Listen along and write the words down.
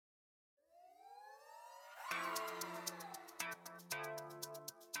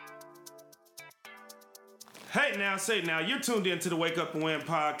Hey now, say now, you're tuned in to the Wake Up and Win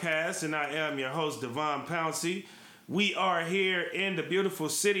podcast, and I am your host, Devon Pouncey. We are here in the beautiful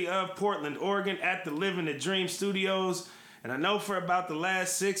city of Portland, Oregon at the Living the Dream Studios. And I know for about the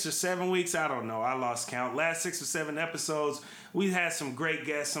last 6 or 7 weeks, I don't know, I lost count. Last 6 or 7 episodes, we've had some great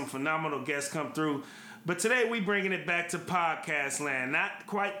guests, some phenomenal guests come through. But today we bringing it back to podcast land. Not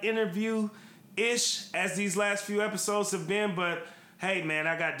quite interview-ish as these last few episodes have been, but hey man,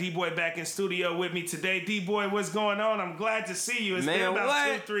 I got D-Boy back in studio with me today. D-Boy, what's going on? I'm glad to see you. It's been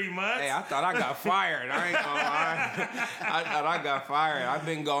about 2-3 months. Hey, I thought I got fired. I ain't gonna lie. I thought I got fired.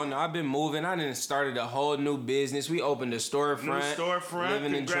 I've been moving. I done started a whole new business. We opened a storefront.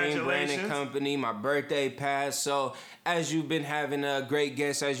 Living the Dream Branding Company. My birthday passed. So as you've been having a great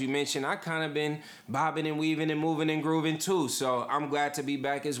guest, as you mentioned, I kind of been bobbing and weaving and moving and grooving too. So I'm glad to be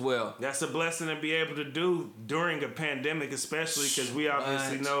back as well. That's a blessing to be able to do during a pandemic, especially because we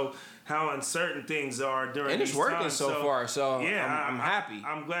obviously know how uncertain things are during and it's these working times. so far, so yeah, I'm happy.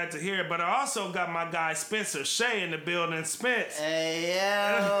 I'm glad to hear it, but I also got my guy Spencer Shea in the building. Spence. Hey,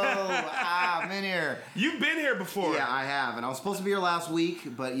 yo. I'm in here. You've been here before. Yeah, I have, and I was supposed to be here last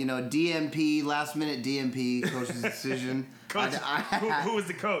week, but, you know, DMP, last minute DMP, coach's decision. Coach, who was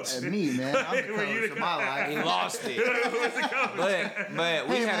the coach? Me, man. I'm the coach of my life. He lost it. Who was the coach? But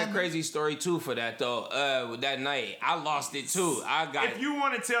we had a crazy story, too, for that, though. That night, I lost it, too. If you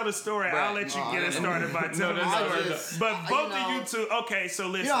want to tell the story, I'll let you get it started by telling the story. But both of you two, okay, so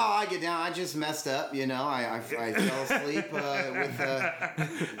listen. You know how I get down. I just messed up, you know. I fell asleep with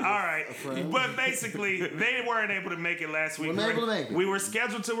all right. But basically, they weren't able to make it last week. We were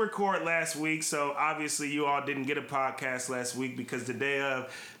scheduled to record last week, so obviously you all didn't get a podcast last week because the day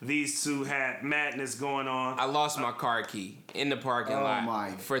of, these two had madness going on. I lost my car key in the parking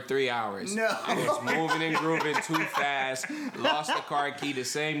lot for 3 hours. No. I was moving and grooving too fast. Lost the car key the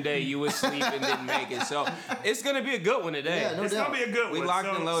same day you was sleeping, didn't make it. So it's going to be a good one today. Yeah, it's going to be a good one. We locked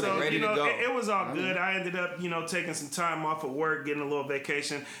and loaded, ready to go. It was all good. I ended up, taking some time off of work, getting a little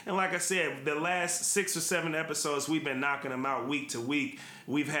vacation. And like I said, the last 6 or 7 episodes, we've been knocking them out week to week.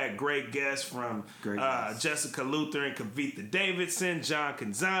 We've had great guests from Jessica Luther and Kavitha Davidson, John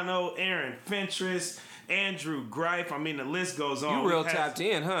Canzano, Aaron Fentress, Andrew Greif. I mean, the list goes on. You real tapped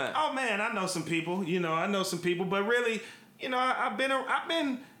in, huh? Oh man, I know some people. But really, I've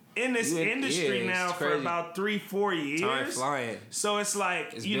been in this industry now for about 3-4 years. Time flying. So it's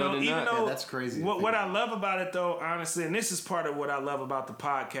like, even though that's crazy. What I love about it though, honestly, and this is part of what I love about the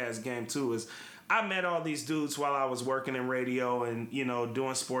podcast game too, is I met all these dudes while I was working in radio and,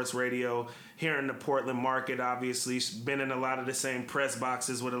 doing sports radio here in the Portland market, obviously. Been in a lot of the same press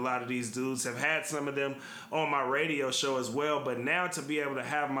boxes with a lot of these dudes. Have had some of them on my radio show as well. But now to be able to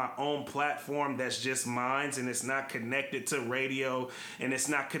have my own platform that's just mine and it's not connected to radio and it's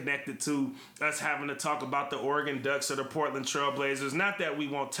not connected to us having to talk about the Oregon Ducks or the Portland Trail Blazers. Not that we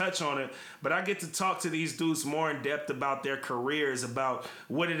won't touch on it, but I get to talk to these dudes more in depth about their careers, about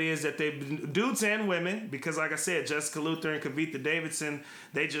what it is that they've been, dudes and women, because like I said, Jessica Luther and Kavitha Davidson,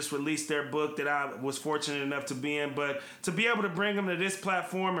 they just released their book that I was fortunate enough to be in. But to be able to bring them to this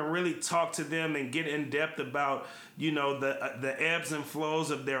platform and really talk to them and get in depth about, the ebbs and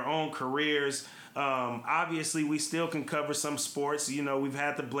flows of their own careers. Obviously, we still can cover some sports. We've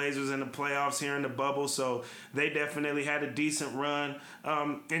had the Blazers in the playoffs here in the bubble, so they definitely had a decent run.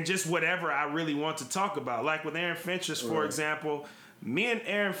 And just whatever I really want to talk about. Like with Aaron Fentress, for example, me and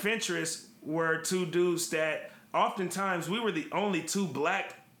Aaron Fentress were two dudes that oftentimes we were the only two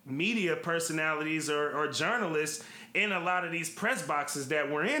black media personalities or journalists in a lot of these press boxes that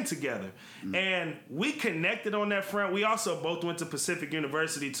we're in together. And we connected on that front. We also both went to Pacific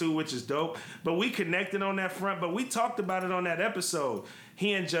University too, which is dope. But we connected on that front. But we talked about it on that episode.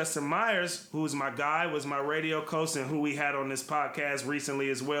 He and Justin Myers, who's my guy, was my radio coach and who we had on this podcast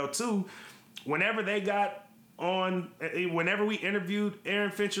recently as well too. Whenever we interviewed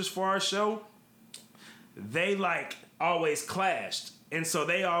Aaron Fentress for our show, they always clashed. And so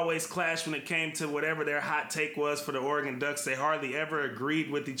they always clashed when it came to whatever their hot take was for the Oregon Ducks. They hardly ever agreed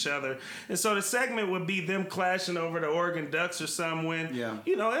with each other. And so the segment would be them clashing over the Oregon Ducks or something when,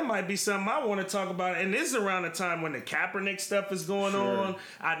 it might be something I want to talk about. And this is around the time when the Kaepernick stuff is going on.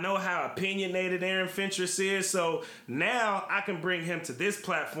 I know how opinionated Aaron Fentress is. So now I can bring him to this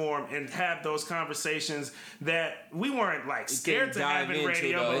platform and have those conversations that we weren't scared to have in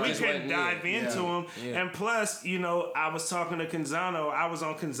radio, but we couldn't dive into them. Yeah. And plus, I was talking to Canzano. I was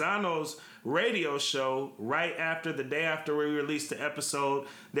on Canzano's radio show right after the day after we released the episode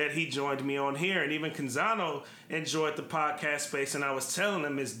that he joined me on here. And even Canzano enjoyed the podcast space. And I was telling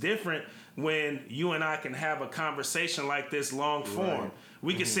him it's different when you and I can have a conversation like this long form.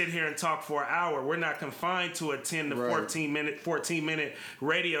 We can sit here and talk for an hour. We're not confined to a 10 to 14 minute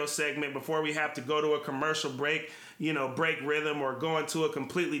radio segment before we have to go to a commercial break, break rhythm or go into a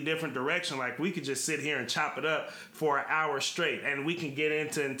completely different direction. Like, we could just sit here and chop it up for an hour straight, and we can get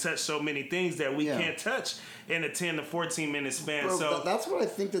into and touch so many things that we can't touch in a 10 to 14 minute span. Bro, so that's what I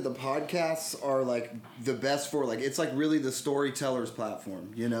think that the podcasts are like the best for. Like, it's like really the storyteller's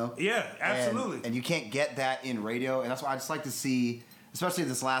platform, Yeah, absolutely. And you can't get that in radio, and that's why I just like to see, especially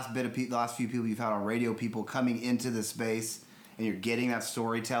this last bit of the last few people you've had on radio, people coming into the space, and you're getting that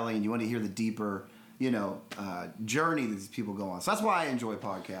storytelling, and you want to hear the deeper, journey that these people go on. So that's why I enjoy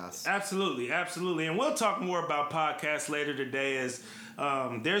podcasts. Absolutely, absolutely. And we'll talk more about podcasts later today, as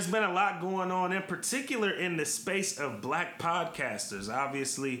there's been a lot going on, in particular in the space of black podcasters.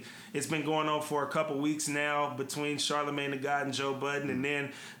 Obviously, it's been going on for a couple weeks now between Charlamagne the God and Joe Budden, and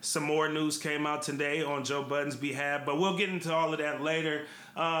then some more news came out today on Joe Budden's behalf, but we'll get into all of that later.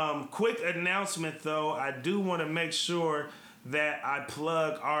 Quick announcement, though. I do want to make sure that I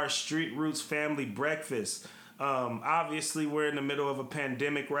plug our Street Roots family breakfast. Obviously, we're in the middle of a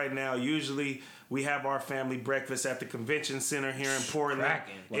pandemic right now. Usually, we have our family breakfast at the convention center here in Portland.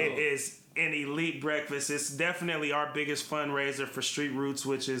 Wow. It is an elite breakfast. It's definitely our biggest fundraiser for Street Roots,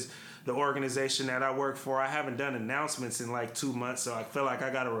 which is the organization that I work for. I haven't done announcements in like 2 months, so I feel like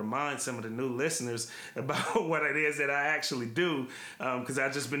I got to remind some of the new listeners about what it is that I actually do, because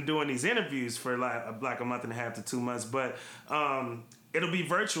I've just been doing these interviews for like a month and a half to 2 months. But it'll be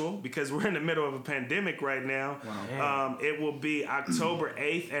virtual because we're in the middle of a pandemic right now. Wow. It will be October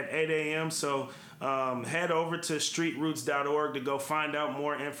 8th at 8 a.m. So head over to streetroots.org to go find out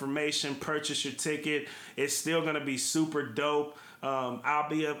more information, purchase your ticket. It's still going to be super dope. I'll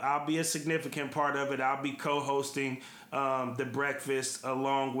be a significant part of it. I'll be co-hosting the breakfast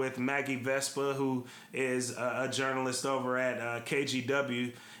along with Maggie Vespa, who is a journalist over at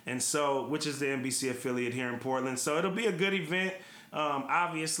KGW, and so, which is the NBC affiliate here in Portland. So it'll be a good event.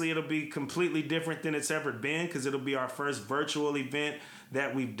 Obviously, it'll be completely different than it's ever been because it'll be our first virtual event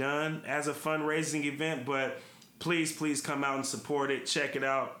that we've done as a fundraising event. But please come out and support it. Check it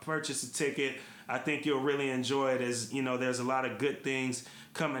out. Purchase a ticket. I think you'll really enjoy it, as there's a lot of good things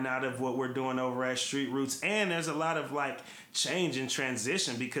coming out of what we're doing over at Street Roots, and there's a lot of change and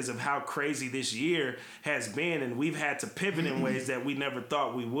transition because of how crazy this year has been, and we've had to pivot in ways that we never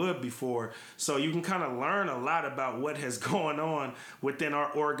thought we would before. So you can kind of learn a lot about what has gone on within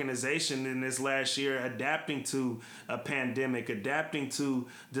our organization in this last year, adapting to a pandemic, adapting to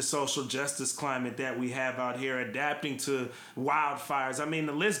the social justice climate that we have out here, adapting to wildfires. I mean,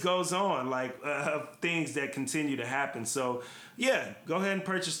 the list goes on, things that continue to happen. So yeah, go ahead and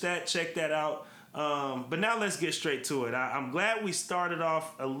purchase that, check that out. But now let's get straight to it. I'm glad we started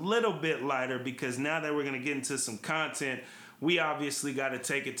off a little bit lighter, because now that we're going to get into some content, we obviously got to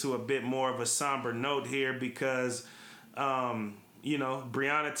take it to a bit more of a somber note here, because,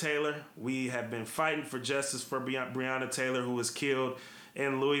 Breonna Taylor, we have been fighting for justice for Breonna Taylor, who was killed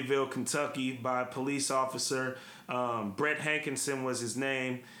in Louisville, Kentucky by a police officer. Brett Hankinson was his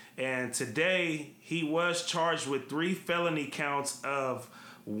name. And today he was charged with 3 felony counts of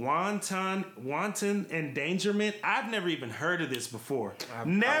wanton endangerment. I've never even heard of this before. I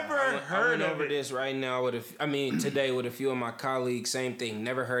went over this right now today with a few of my colleagues. Same thing.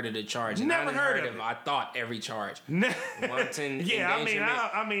 Never heard of the charge. Never heard of it. I thought every charge. Wanton endangerment.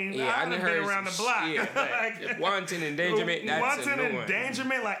 I haven't been around the block. Yeah, wanton endangerment. That's a new one.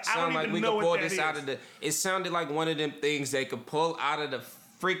 Endangerment. I don't even know what that is. It sounded like one of them things they could pull out of the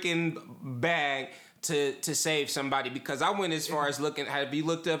freaking bag to save somebody, because I went as far as looking. Have you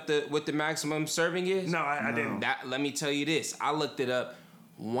looked up what the maximum serving is? No, I didn't. Let me tell you this. I looked it up.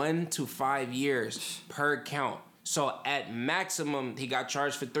 1 to 5 years per count. So at maximum, he got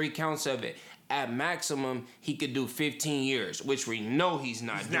charged for 3 counts of it. At maximum, he could do 15 years, which we know he's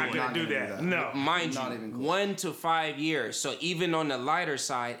not doing. Not going to do that. No. Mind you, 1 to 5 years. So even on the lighter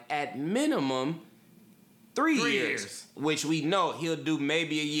side, at minimum, 3 years, which we know he'll do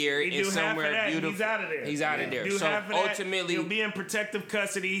maybe a year in somewhere beautiful. He's out of there. He's out of there. So ultimately, he'll be in protective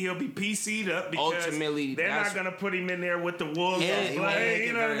custody. He'll be PC'd up because they're not going to put him in there with the wolves. You know what I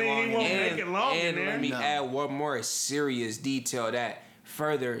mean? He won't make it long in there. Let me add one more serious detail that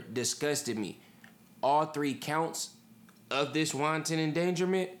further disgusted me. All 3 counts of this wanton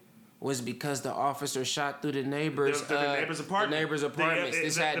endangerment was because the officer shot through the neighbor's apartments.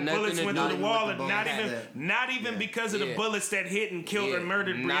 This had nothing bullets to went do through the wall, and bullets. not even because of the bullets that hit and killed and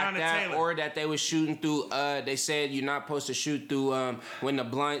murdered Breonna Taylor. Or that they was shooting through. They said you're not supposed to shoot through when the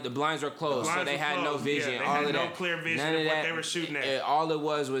blinds were closed, so they had no vision. Yeah, they all had of no that. clear vision None of of what that. they were shooting at. All it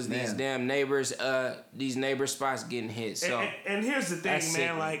was these damn neighbors. These neighbor spots getting hit. So and here's the thing, man.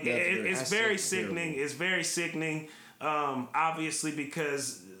 sickening. Like it's very sickening. It's very sickening. Obviously,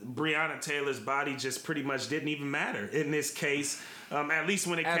 because Breonna Taylor's body just pretty much didn't even matter in this case. At least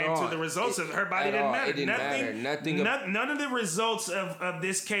when it came to the results of her body didn't matter. It didn't matter. None of the results of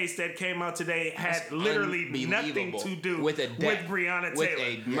this case that came out today had literally nothing to do with Breonna Taylor. With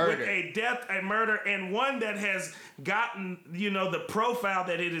a murder. With a death, a murder, and one that has gotten, the profile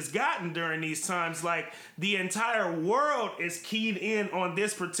that it has gotten during these times. Like, the entire world is keyed in on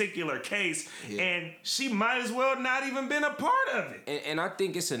this particular case, and she might as well not even been a part of it. And I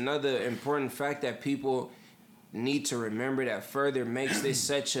think it's another important fact that people need to remember that further makes this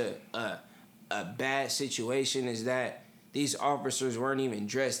such a bad situation is that these officers weren't even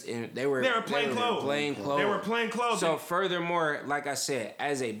dressed in they were plain clothes. They were plain clothes. So furthermore, like I said,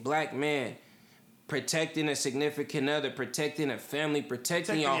 as a black man, protecting a significant other, protecting a family,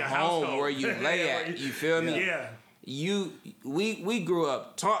 protecting your home household. where you lay at, you feel me? Yeah. We grew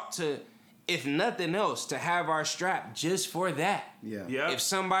up taught to, if nothing else, to have our strap just for that. Yeah. If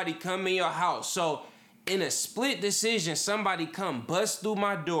somebody come in your house, so in a split decision, somebody come bust through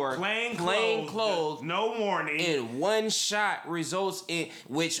my door, plain clothes, no warning, and one shot results in,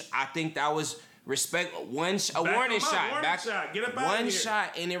 which I think that was warning shot. Get up out one of here.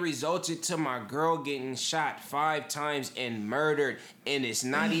 shot, and it resulted to my girl getting shot 5 times and murdered, and it's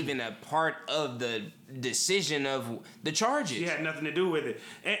not even a part of the decision of the charges. She had nothing to do with it.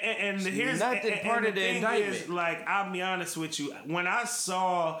 And here's nothing part of the indictment. Is, like, I'll be honest with you, when I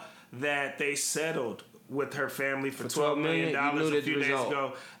saw that they settled with her family for $12 million a few days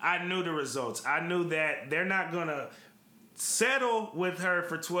ago, I knew the results. I knew that they're not gonna settle with her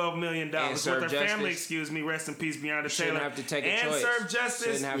for $12 million with her family. Excuse me, rest in peace, Breonna Taylor. Shouldn't have to take a and choice. Serve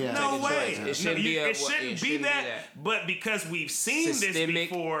justice. No way. It shouldn't be it shouldn't be that. But because we've seen this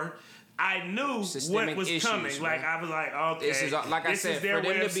before, I knew what was coming. Bro. Like, I was like, okay, this is like this is their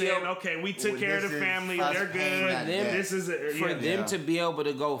way of saying, okay, we took care of the family. They're good. This is for them to be able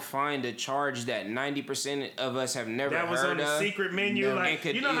to go find a charge that 90% of us have never heard of. That was on the secret menu. No, like,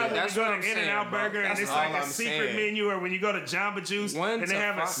 you know how when you go to In-N-Out Burger and it's like a secret menu, or when you go to Jamba Juice and they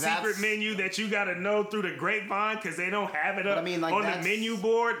have a secret menu that you got to know through the grapevine because they don't have it up on the menu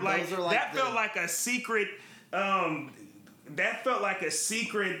board. Like, that felt like a secret. That felt like a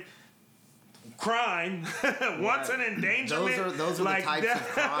secret crime. Once an endangerment. Those are the types of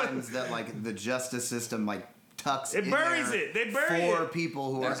crimes that, like, the justice system, like, tucks it buries it. They bury for it.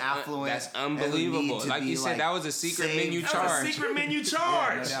 people who are affluent. That's unbelievable. Like you said, that was a secret menu charge. That was a secret menu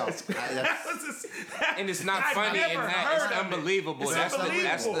charge. And it's not funny in that. It's unbelievable. That's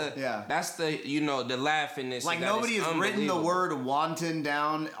the the laugh in this. Like, nobody has written the word wanton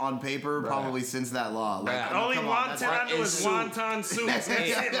down on paper probably since that law. Like, only wanton I know is wonton soup. That's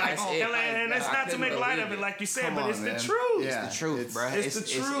it. And it's not to make light of it, like you said, but it's the truth. It's the truth, bro. It's the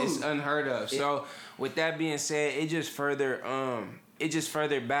truth. It's unheard of. So, with that being said, it just further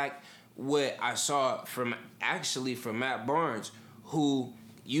back what I saw from Matt Barnes, who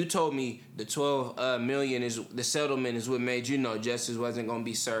you told me the $12 million is the settlement is what made you know justice wasn't gonna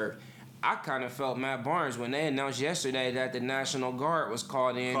be served. I kind of felt Matt Barnes when they announced yesterday that the National Guard was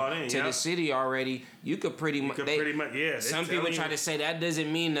called in to the city already. You could pretty much. Some people try to say that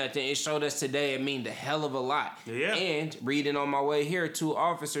doesn't mean nothing. It showed us today it mean the hell of a lot. Yeah. And reading on my way here, 2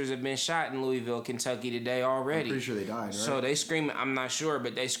 officers have been shot in Louisville, Kentucky today already. I'm pretty sure they died, right? So they screaming. I'm not sure,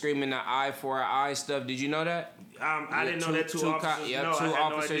 but they screaming the eye for an eye stuff. Did you know that? I didn't know that two officers. Two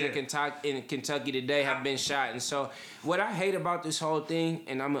officers in Kentucky today have been shot. And so, what I hate about this whole thing,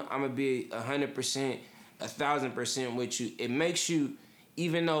 and I'm gonna be 100%, 1,000% with you. It makes you,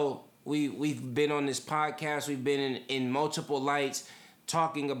 even though we've been on this podcast, we've been in multiple lights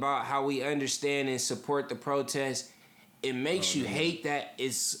talking about how we understand and support the protest. It makes you hate that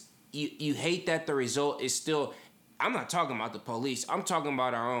you hate that the result is still. I'm not talking about the police. I'm talking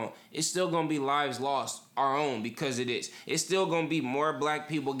about our own. It's still going to be lives lost, our own, because of this. It's still going to be more black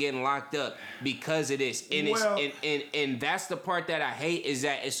people getting locked up because of this. And and that's the part that I hate, is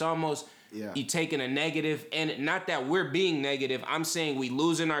that it's almost you taking a negative, and not that we're being negative. I'm saying we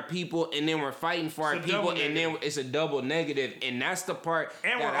losing our people, and then we're fighting for our people, and then it's a double negative. And that's the part.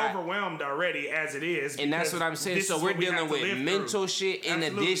 And we're overwhelmed already as it is. And that's what I'm saying. So we're dealing with mental shit in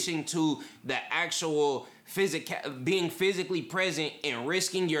addition to the actual being physically present and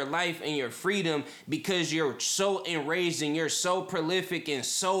risking your life and your freedom because you're so enraged and you're so prolific and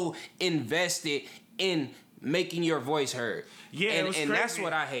so invested in making your voice heard. Yeah, and it was crazy. That's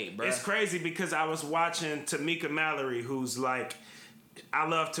what I hate, bro. It's crazy because I was watching Tamika Mallory, who's like, I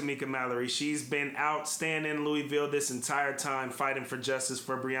love Tamika Mallory. She's been outstanding in Louisville this entire time, fighting for justice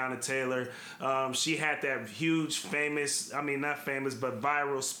for Breonna Taylor. She had that huge, not famous, but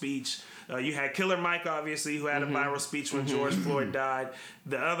viral speech. You had Killer Mike, obviously, who had a viral speech when George Floyd died.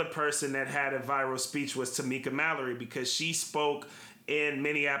 The other person that had a viral speech was Tamika Mallory because she spoke in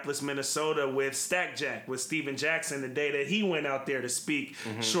Minneapolis, Minnesota with Stack Jack, with Steven Jackson, the day that he went out there to speak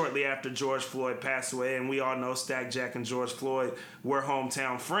shortly after George Floyd passed away. And we all know Stack Jack and George Floyd were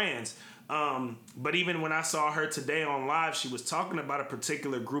hometown friends. But even when I saw her today on live, she was talking about a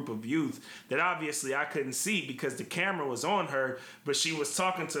particular group of youth that obviously I couldn't see because the camera was on her, but she was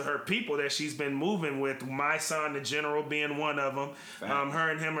talking to her people that she's been moving with, my son, the General, being one of them.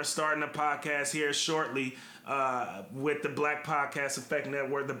 Her and him are starting a podcast here shortly with the Black Podcast Effect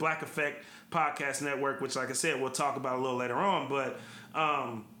Network, the Black Effect Podcast Network, which, like I said, we'll talk about a little later on. But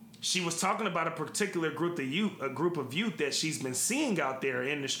she was talking about a particular group of youth that she's been seeing out there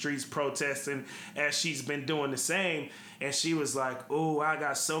in the streets protesting as she's been doing the same. And she was like, oh, I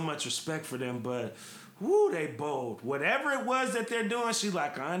got so much respect for them, but whoo, they bold. Whatever it was that they're doing, she's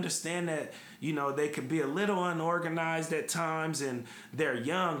like, I understand that, they could be a little unorganized at times and they're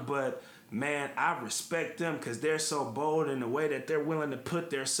young, but man, I respect them because they're so bold in the way that they're willing to put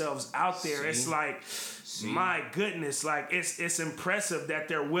themselves out there. It's like, my goodness, like it's impressive that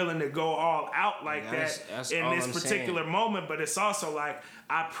they're willing to go all out like that's in this particular moment. But it's also like,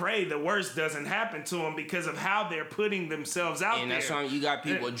 I pray the worst doesn't happen to them because of how they're putting themselves out there. And that's why you got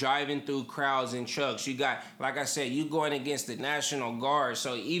people driving through crowds in trucks. You got, like I said, you going against the National Guard.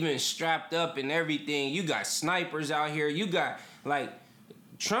 So even strapped up and everything, you got snipers out here. You got like,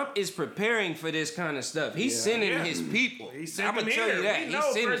 Trump is preparing for this kind of stuff. He's sending his people. I'm gonna tell you that. He's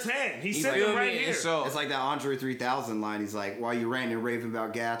sending firsthand. He's sending right here. So it's like that Andre 3000 line. He's like, "While you ranting and raving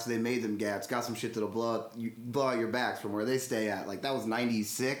about gats, they made them gats. Got some shit that'll blow out your backs from where they stay at." Like that was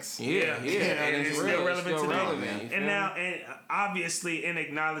 '96. Yeah. And it's still relevant today. And obviously, in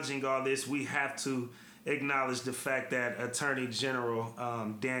acknowledging all this, we have to acknowledge the fact that Attorney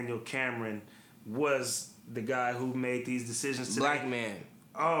General Daniel Cameron was the guy who made these decisions today. Black man.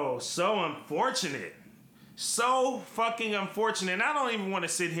 Oh, so unfortunate. So fucking unfortunate. And I don't even want to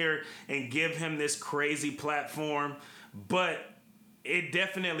sit here and give him this crazy platform, but it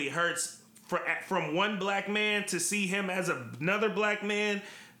definitely hurts from one black man to see him as another black man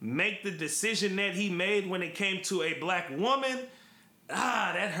make the decision that he made when it came to a black woman.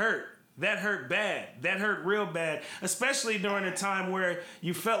 That hurt. That hurt bad. That hurt real bad, especially during a time where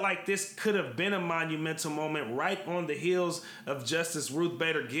you felt like this could have been a monumental moment right on the heels of Justice Ruth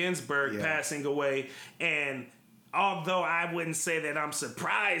Bader Ginsburg passing away. And although I wouldn't say that I'm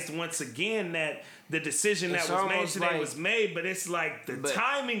surprised once again that the decision that was made today was made, but it's like the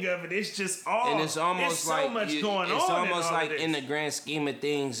timing of it, it's just all, and it's almost like so much going on. It's almost like in the grand scheme of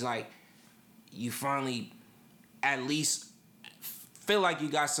things, like you finally at least feel like you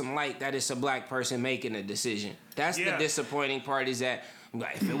got some light that it's a black person making a decision. That's the disappointing part, is that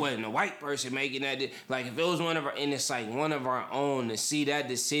like, if it wasn't a white person making that, like if it was one of our, and it's like one of our own, to see that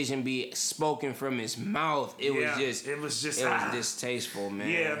decision be spoken from his mouth, it was distasteful, man.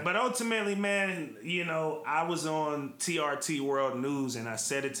 Yeah, but ultimately, man, I was on TRT World News and I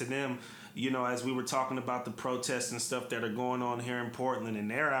said it to them, as we were talking about the protests and stuff that are going on here in Portland,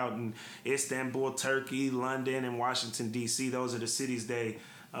 and they're out in Istanbul, Turkey, London, and Washington, D.C. Those are the cities they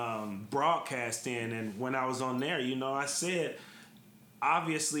broadcast in. And when I was on there, I said,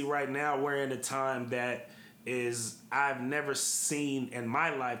 obviously right now we're in a time that I've never seen in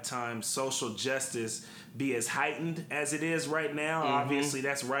my lifetime social justice be as heightened as it is right now. Mm-hmm. Obviously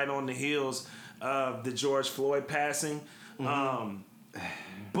that's right on the heels of the George Floyd passing. Mm-hmm.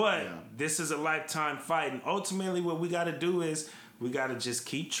 But this is a lifetime fight, and ultimately what we got to do is we got to just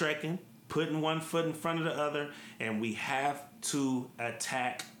keep trekking, putting one foot in front of the other, and we have to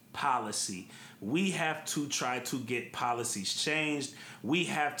attack policy. We have to try to get policies changed. We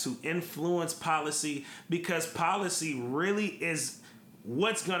have to influence policy, because policy really is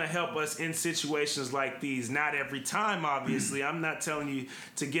what's going to help us in situations like these. Not every time, obviously. I'm not telling you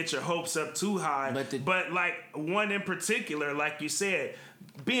to get your hopes up too high, but like one in particular, like you said,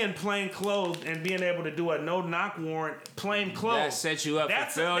 being plain clothed and being able to do a no-knock warrant, plain clothes. That sets you up for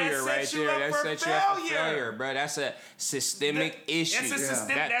failure right there. That sets you up for failure, bro. That's a systemic issue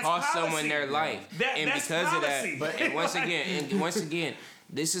that costs someone their life. And because of that, and once again,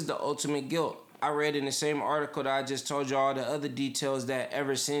 this is the ultimate guilt. I read in the same article that I just told you all the other details that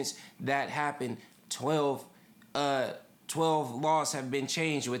ever since that happened, 12 laws have been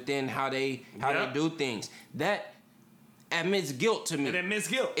changed within how they do things. That admits guilt to me. It admits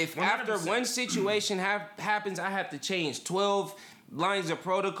guilt. If 100%. after one situation happens, I have to change 12 lines of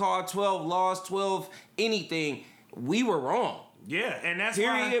protocol, 12 laws, 12 anything, we were wrong. Yeah, and that's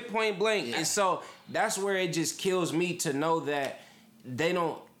period, point blank. Yeah. And so that's where it just kills me to know that they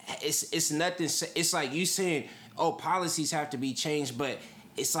don't. It's nothing. It's like you saying, oh, policies have to be changed, but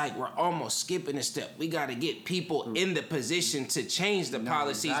it's like we're almost skipping a step. We got to get people in the position to change the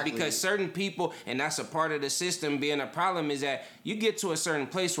policies because certain people, and that's a part of the system being a problem, is that you get to a certain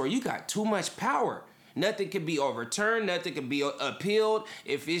place where you got too much power. Nothing can be overturned. Nothing can be appealed.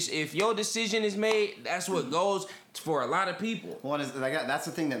 If your decision is made, that's what goes for a lot of people. Well, that's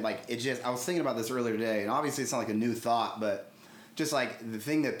the thing that I was thinking about this earlier today, and obviously it's not like a new thought, but just like the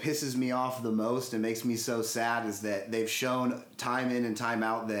thing that pisses me off the most and makes me so sad is that they've shown time in and time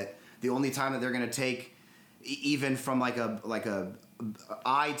out that the only time that they're going to take, even from like a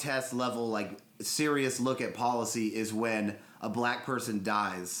eye test level, like serious look at policy, is when a black person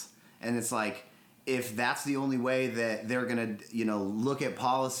dies, and it's like, if that's the only way that they're gonna, look at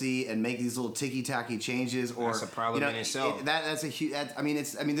policy and make these little ticky-tacky changes, or that's a problem in itself. That's a huge. This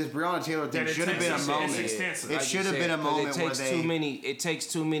Breonna Taylor thing should have been a moment. It should have been a moment where it takes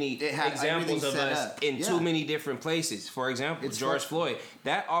too many examples of us in too many different places. For example, George Floyd.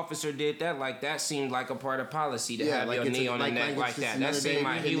 That officer did that like that seemed like a part of policy to have your knee on the neck like that. That seemed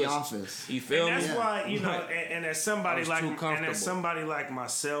like he was. Office. You feel me? And that's why and as somebody like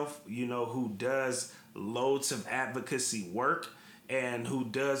myself, who does loads of advocacy work and who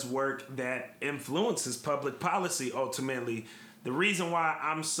does work that influences public policy ultimately, the reason why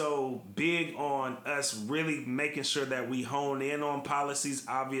I'm so big on us really making sure that we hone in on policies,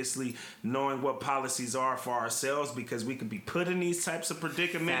 obviously knowing what policies are for ourselves, because we could be put in these types of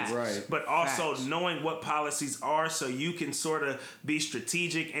predicaments, right. But also knowing what policies are so you can sort of be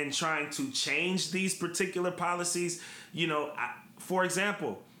strategic in trying to change these particular policies. For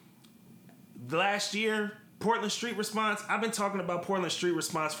example, last year, Portland Street Response, I've been talking about Portland Street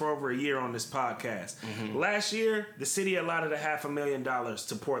Response for over a year on this podcast. Mm-hmm. Last year, the city allotted $500,000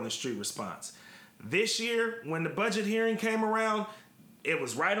 to Portland Street Response. This year, when the budget hearing came around, it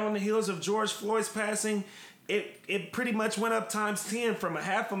was right on the heels of George Floyd's passing. It pretty much went up times 10 from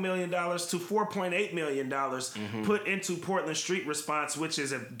 $500,000 to $4.8 million put into Portland Street Response, which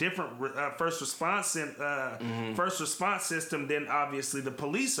is a different first response system than obviously the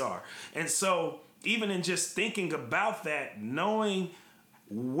police are. And so even in just thinking about that, knowing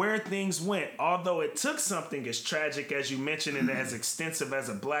where things went, although it took something as tragic as you mentioned and as extensive as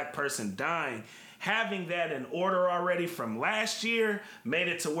a black person dying, having that in order already from last year made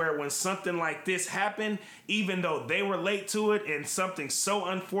it to where when something like this happened, even though they were late to it and something so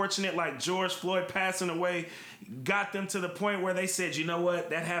unfortunate like George Floyd passing away got them to the point where they said, you know what,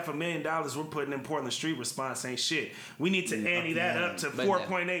 that $500,000 we're putting in Portland Street Response ain't shit. We need to ante that up to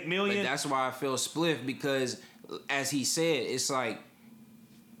 $4.8 million. But that's why I feel spliff, because as he said, it's like,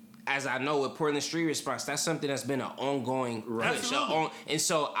 as I know with Portland Street Response, that's something that's been an ongoing push. And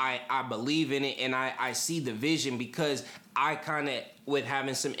so I believe in it, and I see the vision, because I kind of, with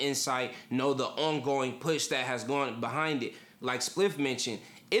having some insight, know the ongoing push that has gone behind it. Like Spliff mentioned,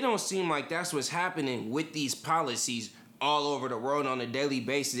 it don't seem like that's what's happening with these policies all over the world on a daily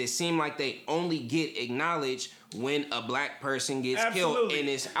basis. It seems like they only get acknowledged when a black person gets killed, and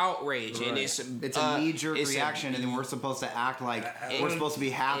it's outrage, and it's a knee-jerk reaction, and then we're supposed to act like we're supposed to be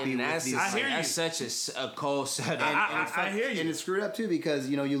happy with these. That's such a cold setup. I hear you. And it's screwed up too, because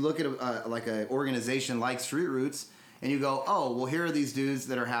you look at like an organization like Street Roots, and you go, oh, well, here are these dudes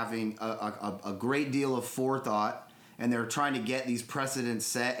that are having a great deal of forethought, and they're trying to get these precedents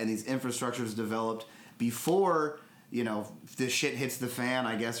set and these infrastructures developed before this shit hits the fan,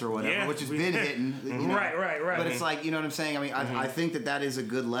 I guess, or whatever, which has been hitting. Right. But it's like, you know what I'm saying? I mean, I think that is a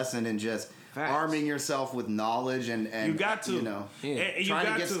good lesson in just arming yourself with knowledge and you got to.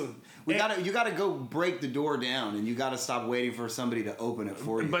 You got to go break the door down, and you got to stop waiting for somebody to open it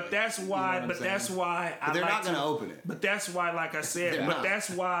for you. But that's why. But they're not going to open it. But that's why, like I said. That's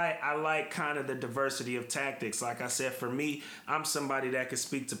why I like kind of the diversity of tactics. Like I said, for me, I'm somebody that can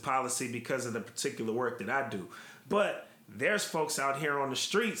speak to policy because of the particular work that I do. But there's folks out here on the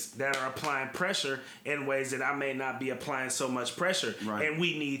streets that are applying pressure in ways that I may not be applying so much pressure. Right. And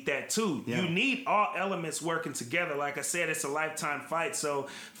we need that too. Yeah. You need all elements working together. Like I said, it's a lifetime fight. So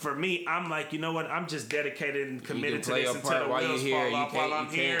for me, I'm like, you know what? I'm just dedicated and committed to this until the wheels fall off while I'm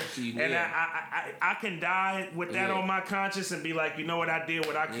here. And I can die with that on my conscience and be like, you know what? I did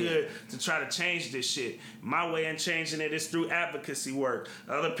what I could to try to change this shit. My way in changing it is through advocacy work.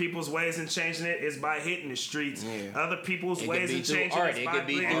 Other people's ways in changing it is by hitting the streets. Yeah. Other people's ways in changing it is by it could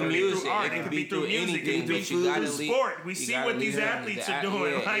be through music. It could be through anything. It could be through sport. We see what these athletes are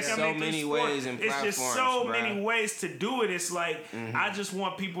doing. Like, so many ways and platforms. It's just so many ways to do it. It's like, I just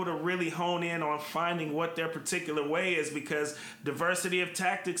want people to really hone in on finding what their particular way is, because diversity of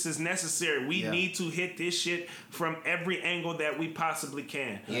tactics is necessary. We need to hit this shit from every angle that we possibly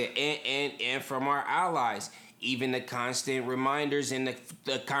can. Yeah, and from our allies. Even the constant reminders and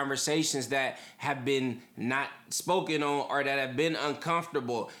the conversations that have been not spoken on or that have been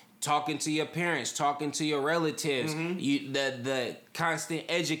uncomfortable. Talking to your parents, talking to your relatives, the constant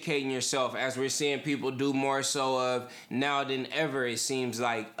educating yourself, as we're seeing people do more so of now than ever. It seems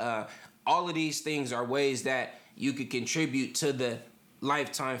like all of these things are ways that you could contribute to the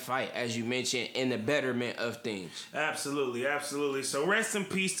lifetime fight, as you mentioned, in the betterment of things. Absolutely, absolutely. So rest in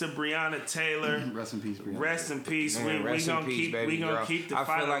peace to Breonna Taylor. Rest in peace, Breonna. Rest in peace. Man, we gonna keep the fight alive.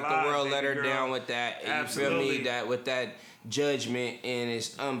 I feel like the world let her down with that. Absolutely. You feel me? That with that judgment, and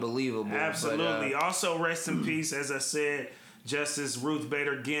it's unbelievable. Absolutely. But, also rest in peace, as I said, Justice Ruth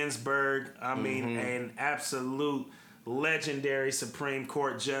Bader Ginsburg. I mean, an absolute legendary Supreme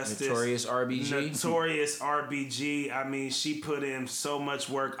Court justice. Notorious RBG. I mean, she put in so much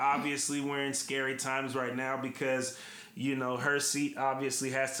work. Obviously, we're in scary times right now because, you know, her seat obviously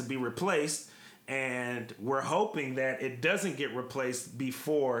has to be replaced. And we're hoping that it doesn't get replaced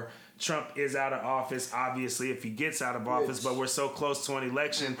before Trump is out of office, obviously, if he gets out of office, but we're so close to an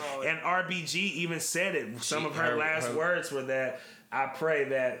election. And RBG even said it. Some of her last words were that, I pray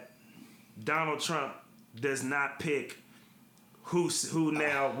that Donald Trump does not pick who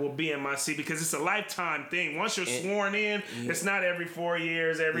now will be in my seat, because it's a lifetime thing. Once you're sworn in, it's not every 4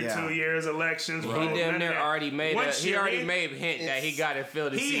 years, every 2 years, elections. He damn near already made a hint that he got to fill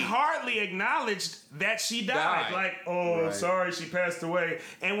the seat. He hardly acknowledged that she died. Like, sorry, she passed away,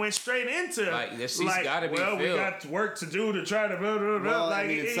 and went straight into the seat's got to be filled. We got work to do to try to blah, blah, blah. Well, like, I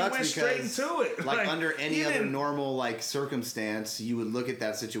mean, it he went straight into it. Like under any other normal circumstance, you would look at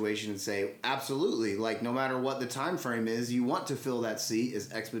that situation and say, absolutely, like no matter what the time frame is, you want to fill that seat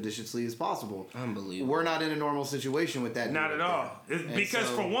as expeditiously as possible. Unbelievable. We're not in a normal situation with that. Not at all. Because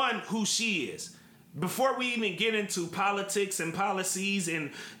for one, who she is. Before we even get into politics and policies and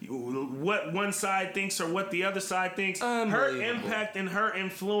what one side thinks or what the other side thinks, her impact and her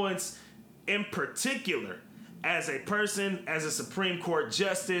influence in particular as a person, as a Supreme Court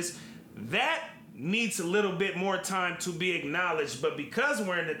justice, that needs a little bit more time to be acknowledged. But because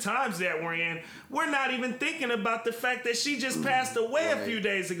we're in the times that we're in, we're not even thinking about the fact that she just passed away a few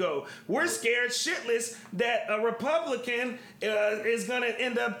days ago. We're scared shitless that a Republican is going to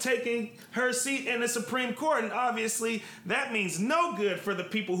end up taking her seat in the Supreme Court. And obviously that means no good for the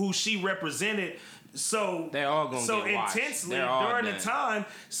people who she represented so they're all gonna get intensely during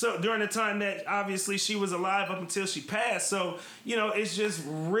the time that obviously she was alive up until she passed. So, you know, it's just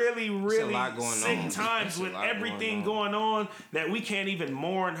really sick times with everything going on that we can't even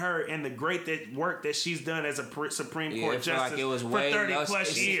mourn her and the great work that she's done as a Supreme Court justice for 30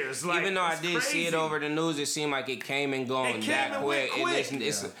 plus years. Like, even though I did see it over the news, it seemed like it came and gone that quick.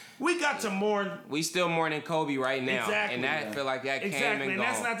 We got to mourn. We still mourning Kobe right now. Exactly. And that feel like that came and gone. And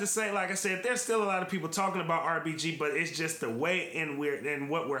that's not to say, like I said, there's still a lot of people talking about RBG, but it's just the way in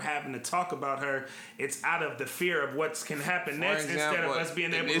what we're having to talk about her. It's out of the fear of what can happen next, instead of us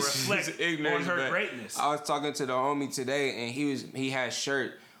being able to reflect on her greatness. I was talking to the homie today, and he had a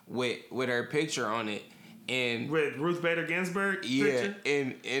shirt with her picture on it. And with Ruth Bader Ginsburg picture?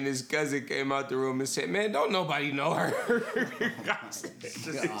 and his cousin came out the room and said, "Man, don't nobody know her."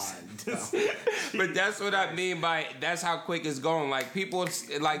 But that's what I mean by that's how quick it's going. Like people,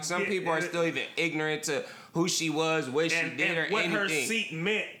 like some people are still even ignorant to who she was, what she did, or what anything. her seat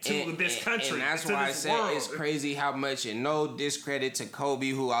meant to this country. And that's why I said it's crazy how much, and no discredit to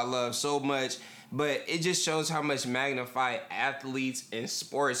Kobe, who I love so much, but it just shows how much magnified athletes in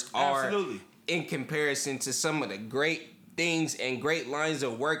sports are. Absolutely. In comparison to some of the great things and great lines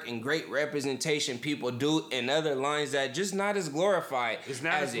of work and great representation people do in other lines that just not as glorified. It's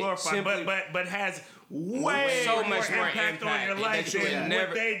not as glorified, but has way so more much more impact on your life than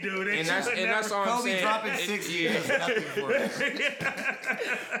what they do. And that's all I'm Kobe saying. dropping 6 years, nothing for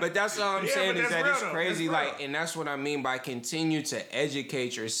it. But that's all I'm saying is that it's real, crazy. Like, and that's what I mean by continue to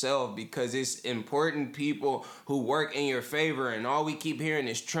educate yourself, because it's important people who work in your favor, and all we keep hearing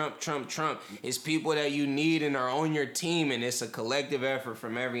is Trump, Trump, Trump. It's people that you need and are on your team, and it's a collective effort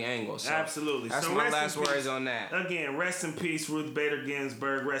from every angle. So absolutely. That's so my last words on that. Again, rest in peace, Ruth Bader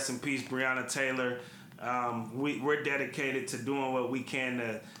Ginsburg. Rest in peace, Breonna Taylor. We're dedicated to doing what we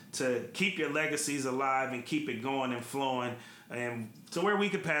can to keep your legacies alive and keep it going and flowing, and to where we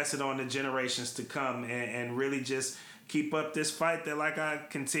could pass it on to generations to come, and really just keep up this fight that, like I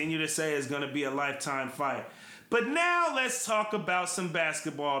continue to say, is going to be a lifetime fight. But now let's talk about some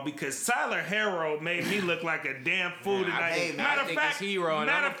basketball, because Tyler Herro made me look like a damn fool tonight. I think it's Hero, and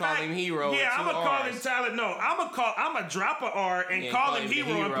I'm gonna call him Hero. Yeah, I'm gonna call him Tyler. No, I'm gonna drop an R and call him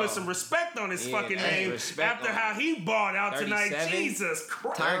Hero and put some respect on his fucking name after how he balled out tonight. Jesus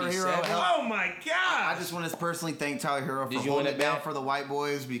Christ, Tyler Herro. Oh my God! I just want to personally thank Tyler Herro for holding it down for the white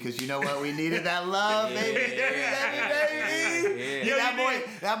boys, because you know what, we needed that love, baby. Yo,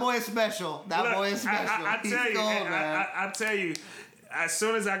 that boy is special. That boy is special. I tell you, as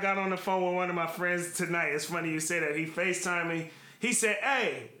soon as I got on the phone with one of my friends tonight, it's funny you say that. He FaceTimed me. He said,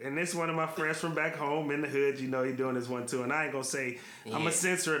 "Hey," and this one of my friends from back home in the hood. You know, he doing this one too. And I ain't gonna say, I'm gonna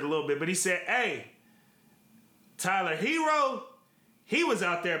censor it a little bit, but he said, "Hey, Tyler Herro, he was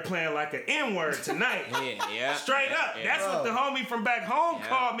out there playing like an N-word tonight." Yeah. Straight up. Yeah. That's what the homie from back home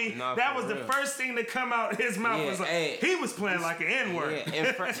called me. No, that was real. the first thing to come out his mouth. Was like, he was playing like an N-word.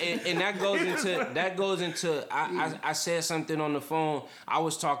 And that goes into I said something on the phone. I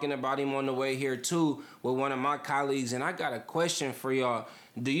was talking about him on the way here too with one of my colleagues, and I got a question for y'all.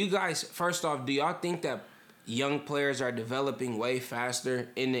 Do you guys, first off, do y'all think that young players are developing way faster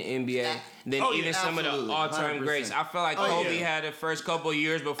in the NBA than even some of the all-time 100%. Greats? I feel like Kobe had the first couple of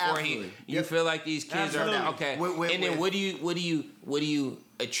years before you feel like these kids are okay. And then what do you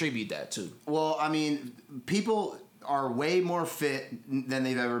attribute that to? Well, I mean, people are way more fit than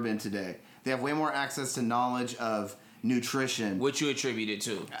they've ever been today. They have way more access to knowledge of nutrition. What you attribute it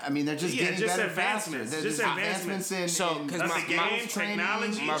to? I mean, they're just getting better faster. They're just advancements in because my game,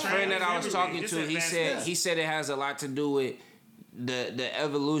 technology. My friend that I was talking to, he said it has a lot to do with the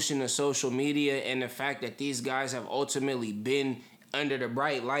evolution of social media and the fact that these guys have ultimately been under the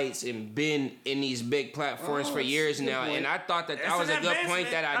bright lights and been in these big platforms for years now. And I thought that was a good point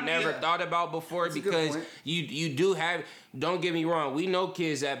that I never thought about before, because you do have, don't get me wrong, we know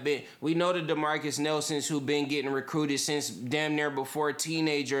kids we know the DeMarcus Nelsons who've been getting recruited since damn near before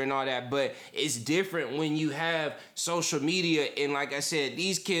teenager and all that, but it's different when you have social media, and like I said,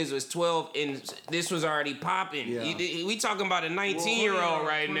 these kids was 12 and this was already popping. We talking about a 19-year-old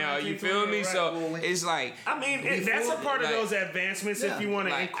right now, you feel me? So it's like, I mean, that's a part of those advancements if you want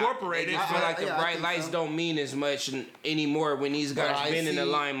to incorporate it. I feel like the bright lights don't mean as much anymore when these guys been in the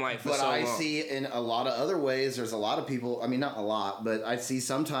limelight for so long. But I see in a lot of other ways, there's a lot of people, I mean, not a lot, but I see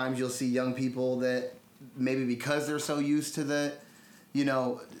sometimes you'll see young people that maybe because they're so used to the,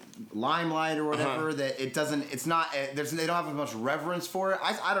 limelight or whatever, that they don't have as much reverence for it.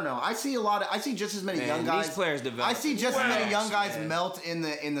 I don't know. I see just as many young guys. These players develop. I see just as many young guys melt in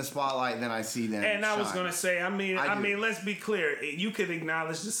the spotlight than I see them. And I was gonna say, I mean, let's be clear. You could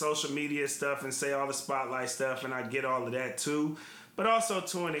acknowledge the social media stuff and say all the spotlight stuff, and I get all of that too. But also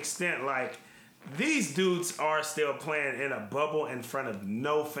to an extent, like, these dudes are still playing in a bubble in front of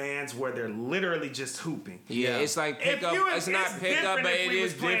no fans where they're literally just hooping. Yeah, it's like pickup. It's not pickup, but it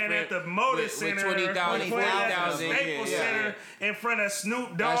is different. At the Motor Center, 20,000, 40,000, Staples Center, in front of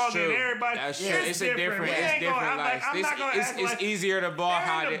Snoop Dogg and everybody. That's true. It's a different. It's different life. It's easier to ball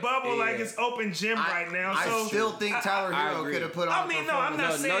hide in the bubble like it's open gym right now. I still think Tyler Herro could have put on. I mean, no, I'm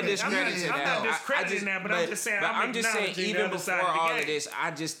not saying that. I'm not discrediting that, but I'm just saying. I'm just saying, even before all of this, I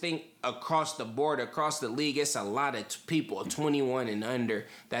just think across the board, across the league, it's a lot of people 21 and under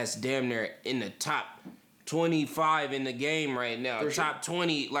that's damn near in the top 25 in the game right now. Top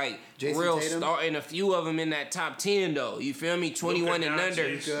 20, like Jason real Tatum. Star, and a few of them in that top 10 though. You feel me? 21 and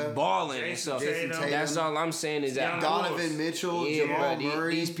under, balling. So that's all I'm saying is that Donovan Mitchell, Jamal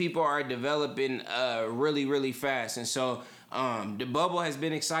Murray. These people are developing really, really fast, and so. The bubble has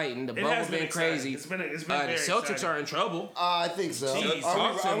been exciting. The bubble's been crazy. It's been the Celtics exciting. Are in trouble. I think so. Jeez,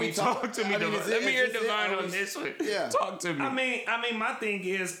 talk to me. Let me hear Divine on this one. Yeah. Talk to me. I mean, my thing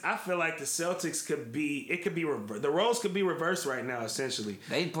is, I feel like the Celtics could be the roles could be reversed right now. Essentially,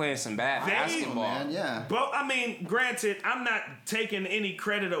 they playing some bad basketball. Man, yeah. But I mean, granted, I'm not taking any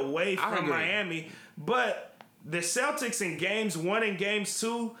credit away from Miami, but the Celtics in games 1 and games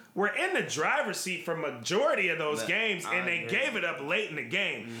 2 were in the driver's seat for majority of those games, and they gave it up late in the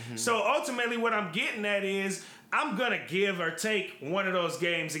game. Mm-hmm. So ultimately what I'm getting at is I'm going to give or take one of those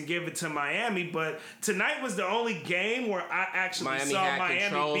games and give it to Miami, but tonight was the only game where I actually saw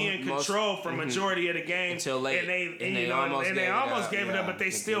Miami be in control for majority of the game. Until late. And they almost gave it up, but they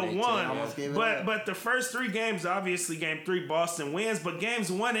still won. But the first 3 games, obviously game 3, Boston wins, but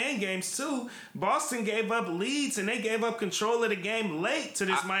games 1 and games 2, Boston gave up leads and they gave up control of the game late to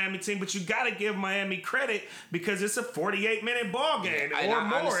this Miami team, but you got to give Miami credit because it's a 48-minute ball game or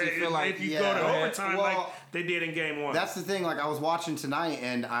more if you go to overtime like they did in game 1. That's the thing. Like, I was watching tonight,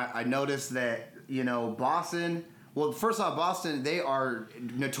 and I noticed that, Boston. Well, first off, Boston, they are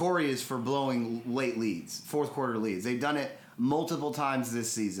notorious for blowing late leads, fourth quarter leads. They've done it multiple times this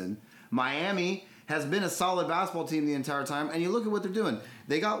season. Miami has been a solid basketball team the entire time, and you look at what they're doing.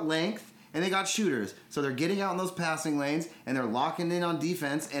 They got length. And they got shooters. So they're getting out in those passing lanes, and they're locking in on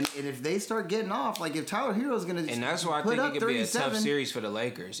defense. And if they start getting off, like if Tyler Hero's going to and that's why I think it could be a tough series for the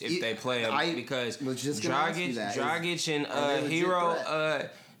Lakers if they play them. Because Dragic and Hero,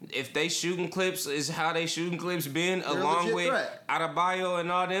 if they shooting clips is how they shooting clips been, along with Adebayo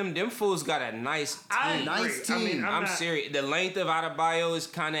and all them fools got a nice team. I'm serious. The length of Adebayo is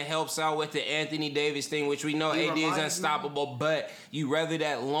kind of helps out with the Anthony Davis thing, which we know AD is unstoppable, but you rather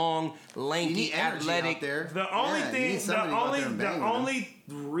that long, lanky, athletic. The only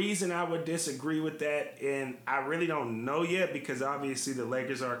reason I would disagree with that, and I really don't know yet because obviously the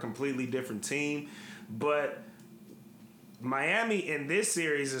Lakers are a completely different team, but Miami in this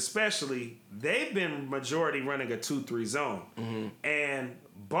series especially, they've been majority running a 2-3 zone. Mm-hmm. And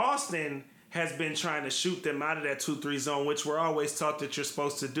Boston has been trying to shoot them out of that 2-3 zone, which we're always taught that you're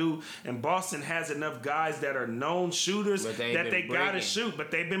supposed to do. And Boston has enough guys that are known shooters that they got to shoot,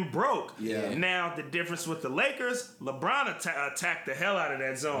 but they've been broke. Yeah. Now, the difference with the Lakers, LeBron attacked the hell out of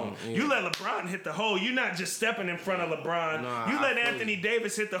that zone. You let LeBron hit the hole, you're not just stepping in front of LeBron. You let Anthony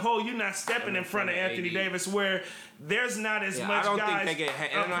Davis hit the hole, you're not stepping in front of Anthony Davis, where there's not as much guys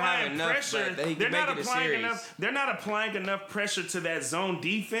applying pressure. They're not applying enough pressure to that zone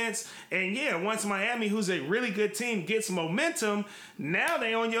defense. And once Miami, who's a really good team, gets momentum, now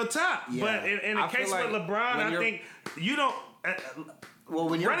they on your top. Yeah. But in the case with LeBron, I think you don't.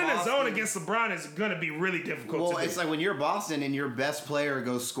 When you're running a zone against LeBron is going to be really difficult to do. It's like when you're Boston and your best player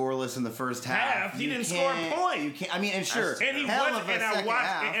goes scoreless in the first half. He didn't score a point. You can't. I mean, and sure, and he wasn't.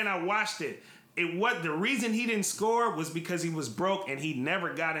 And I watched it. The reason he didn't score was because he was broke and he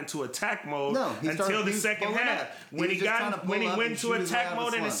never got into attack mode until the second half. When he went to attack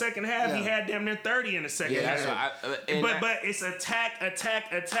mode in the second half, he had damn near 30 in the second half. But it's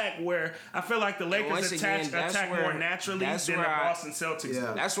attack where I feel like the Lakers attack more naturally than the Boston Celtics.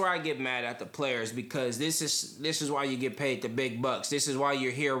 Yeah. That's where I get mad at the players because this is why you get paid the big bucks. This is why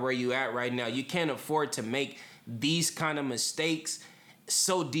you're here where you at right now. You can't afford to make these kind of mistakes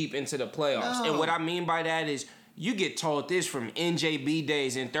so deep into the playoffs. And what I mean by that is you get told this from NJB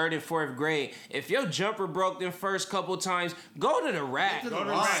days in 3rd and 4th grade. If your jumper broke them first couple times, go to the rack.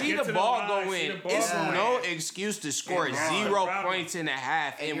 See the ball go in. It's no excuse to score 0 points in a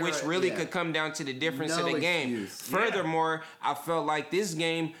half, and which really could come down to the difference of the game. Furthermore, I felt like this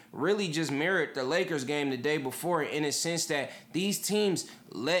game really just mirrored the Lakers game the day before in a sense that these teams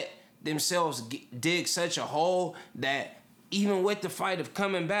let themselves dig such a hole that even with the fight of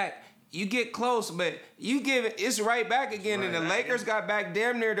coming back, you get close, but you give it's right back again, and the Lakers got back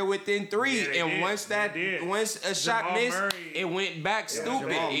damn near to within 3. And once a shot missed, it went back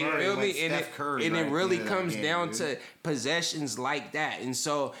stupid. You feel me? And it really comes down to possessions like that. And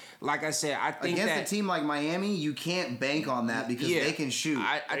so, like I said, I think against a team like Miami, you can't bank on that because they can shoot.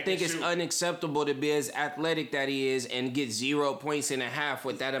 I think it's unacceptable to be as athletic that he is and get 0 points in a half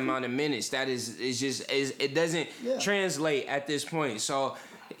with that amount of minutes. That is it doesn't translate at this point. So.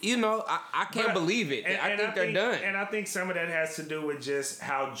 I can't believe it. I think they're done. And I think some of that has to do with just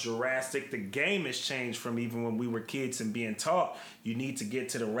how drastic the game has changed from even when we were kids and being taught you need to get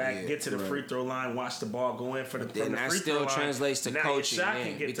to the rack, get to the free throw line, watch the ball go in from the free throw line. And that still translates to coaching.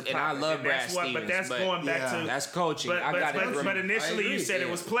 And I love Brad Stevens. But that's going back to... That's coaching. But initially you said it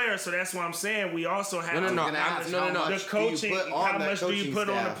was players, so that's what I'm saying. We also have the coaching. How much do you put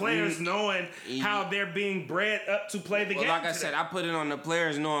on the players knowing how they're being bred up to play the game? Like I said, I put it on the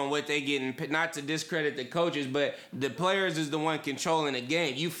players knowing what they getting. Not to discredit the coaches, but the players is the one controlling the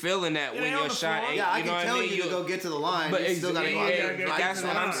game. You feeling that when your shot ain't. Yeah, I you know can tell what I mean? you to go get to the line. But you still got to go out there. that's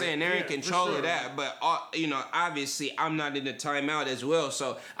what I'm saying. They're in control of that. But obviously, I'm not in the timeout as well,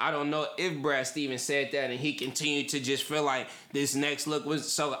 so I don't know if Brad Stevens said that and he continued to just feel like this next look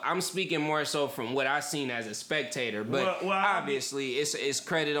was. So I'm speaking more so from what I seen as a spectator. But obviously, it's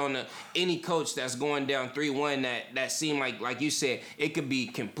credit on any coach that's going down 3-1 that seemed like you said, it could be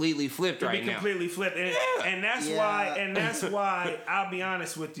completely flipped right now. Completely flipped, and that's why I'll be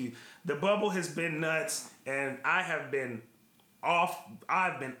honest with you. The bubble has been nuts, and I have been off.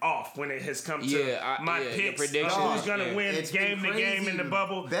 I've been off when it has come to my picks of who's gonna win game to game in the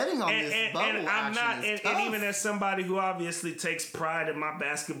bubble. Betting on this bubble and I'm not, is and even as somebody who obviously takes pride in my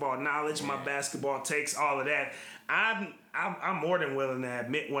basketball knowledge, my basketball takes, all of that. I'm more than willing to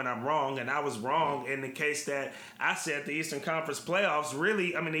admit when I'm wrong, and I was wrong in the case that I said the Eastern Conference playoffs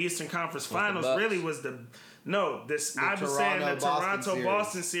the Eastern Conference Finals really was I was saying the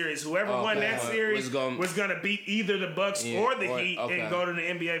Toronto-Boston series. Whoever won that series was going to beat either the Bucks or the Heat and go to the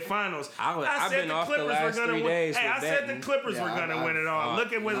NBA Finals. I said the Clippers were going to win. Hey, I said the Clippers were going to win it all.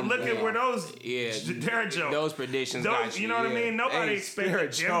 Look at where those they're a joke. Those predictions got you know what I mean? Nobody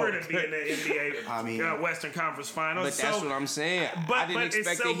expected Denver to be in the NBA Western Conference Finals. But that's what I'm saying. I didn't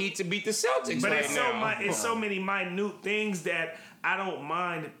expect the Heat to beat the Celtics but now. It's so many minute things that I don't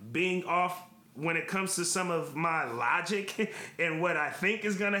mind being off when it comes to some of my logic and what I think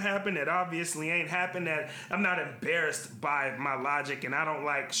is going to happen that obviously ain't happened, that I'm not embarrassed by my logic and I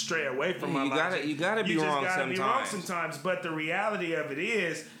don't stray away from my logic. You got to be wrong sometimes. You just got to be wrong sometimes. But the reality of it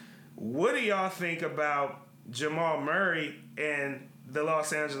is, what do y'all think about Jamal Murray and the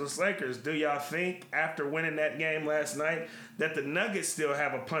Los Angeles Lakers? Do y'all think after winning that game last night that the Nuggets still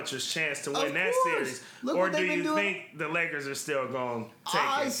have a puncher's chance to win that series? Or do you think the Lakers are still going to take it in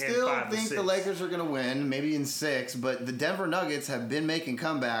 5 or 6? I still think the Lakers are going to win, maybe in 6, but the Denver Nuggets have been making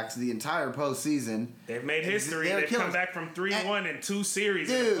comebacks the entire postseason. They've made history. They've come back from 3-1 in 2 series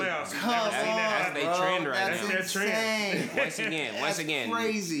in the playoffs. We've never seen that. That's their trend right now. That's their trend. Once again,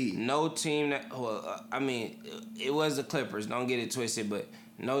 crazy. No team that, it was the Clippers, don't get it twisted, but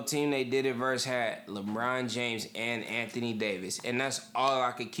no team they did it versus had LeBron James and Anthony Davis. And that's all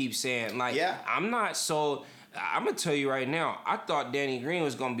I could keep saying. I'm not so... I'm going to tell you right now, I thought Danny Green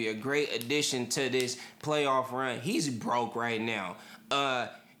was going to be a great addition to this playoff run. He's broke right now.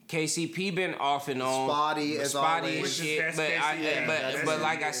 KCP been off and on. Spotty as always. Shit. But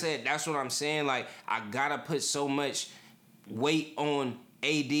like I said, that's what I'm saying. I got to put so much weight on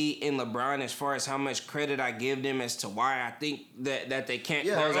AD and LeBron as far as how much credit I give them as to why I think that they can't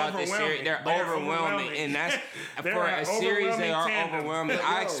close out this series. They're overwhelming. And that's for a series they are overwhelming.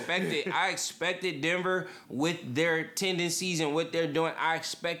 I expected Denver with their tendencies and what they're doing. I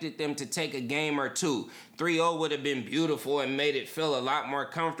expected them to take a game or 2. 3-0 would have been beautiful and made it feel a lot more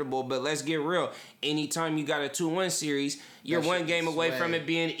comfortable. But let's get real. Anytime you got a 2-1 series, you're one game away from it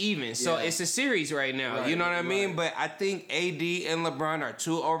being even. So it's a series right now. You know what I mean? But I think AD and LeBron are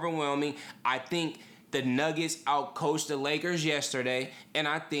too overwhelming. I think the Nuggets outcoached the Lakers yesterday. And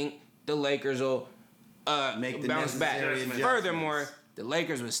I think the Lakers will bounce back. Furthermore, the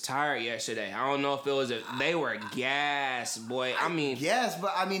Lakers was tired yesterday. I don't know if it was they were gassed, boy.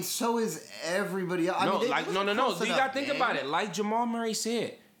 But so is everybody else. No. You gotta think about it. Like Jamal Murray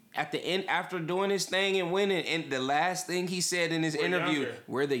said, at the end, after doing his thing and winning, and the last thing he said in his interview,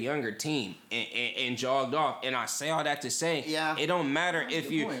 we're the younger team, and jogged off. And I say all that to say, it don't matter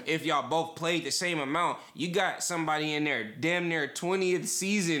if y'all both played the same amount. You got somebody in there damn near 20th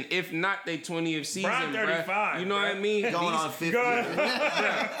season, if not their 20th season, Brian 35, you know what I mean? Going on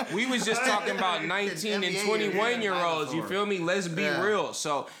 50. We was just talking about 19 and 21-year-olds. You feel me? Let's be real.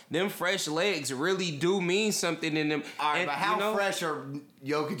 So them fresh legs really do mean something in them. All right, but how fresh are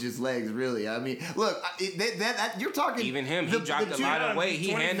Jokic's legs, really? I mean, look, that you're talking. Even him, he dropped a lot of weight.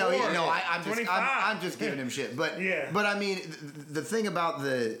 He handled it. I'm just giving him shit. But but I mean, the thing about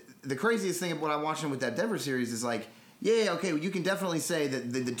the craziest thing when I'm watching with that Denver series is you can definitely say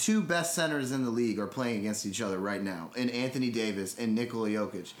that the 2 best centers in the league are playing against each other right now, in Anthony Davis and Nikola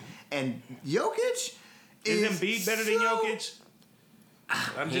Jokic. And Jokic is Embiid better than Jokic?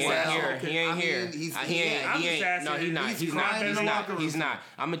 He ain't here. He's not.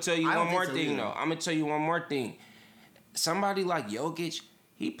 I'm gonna tell you one more thing though. I'm gonna tell you one more thing. Somebody like Jokic,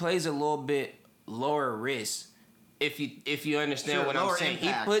 he plays a little bit lower risk if you understand what I'm saying,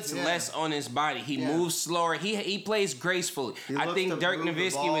 impact. He puts less on his body. He moves slower. He plays gracefully. I think Dirk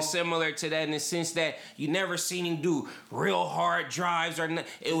Nowitzki was similar to that in the sense that you never seen him do real hard drives or nothing.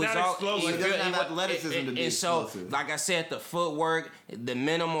 It was all explosive. He doesn't have athleticism to be explosive. So, like I said, the footwork, the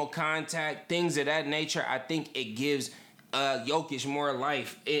minimal contact, things of that nature, I think it gives Jokic more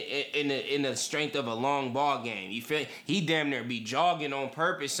life in the strength of a long ball game. You feel he damn near be jogging on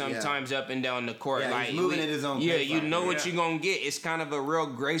purpose sometimes up and down the court. Yeah, like he's moving at his own pace. Yeah, you know what you're gonna get. It's kind of a real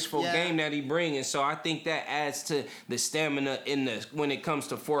graceful game that he brings, and so I think that adds to the stamina when it comes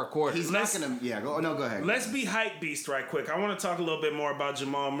to fourth quarter. He's not gonna. Yeah, go ahead. Let's be hype beast right quick. I want to talk a little bit more about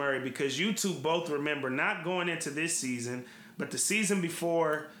Jamal Murray because you two both remember not going into this season, but the season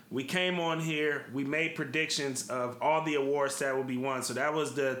before. We came on here, we made predictions of all the awards that will be won. So that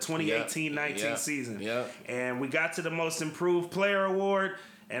was the 2018-19 season. Yep. And we got to the Most Improved Player award,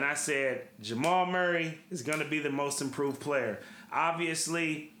 and I said, Jamal Murray is going to be the Most Improved Player.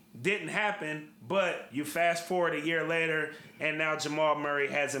 Obviously, didn't happen, but you fast forward a year later, and now Jamal Murray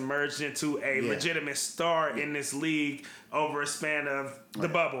has emerged into a legitimate star in this league over a span of the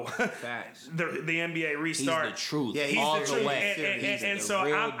bubble. Facts. the NBA restart. He's the truth. Yeah, he's all the the truth. way. And so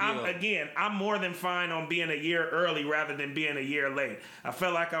I'm more than fine on being a year early rather than being a year late. I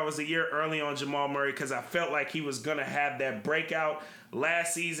felt like I was a year early on Jamal Murray because I felt like he was going to have that breakout.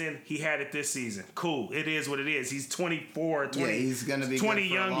 Last season, he had it this season. Cool. It is what it is. He's 24, 20, he's gonna be 20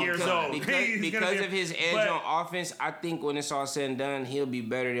 young years old. Because of his edge on offense, I think when it's all said and done, he'll be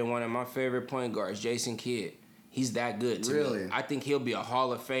better than one of my favorite point guards, Jason Kidd. He's that good to me. I think he'll be a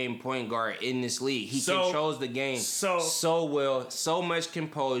Hall of Fame point guard in this league. He controls the game so well, so much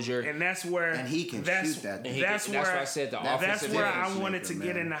composure. And that's where... And he can shoot that. That's where I said the offensive That's where I wanted to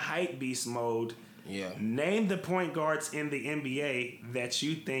get in the hype beast mode. Yeah. Name the point guards in the NBA that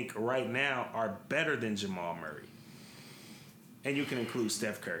you think right now are better than Jamal Murray. And you can include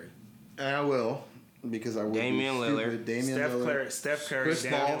Steph Curry. And I will, because I will. Damian Lillard. Steph Curry. Chris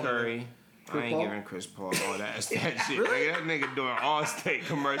Paul. Curry. I ain't giving Chris Paul all that shit. Really? That nigga doing Allstate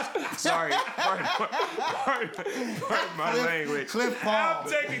commercial. Sorry, pardon my language. Cliff Paul.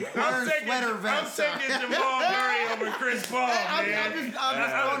 I'm taking Jamal Murray over Chris Paul, man. I'm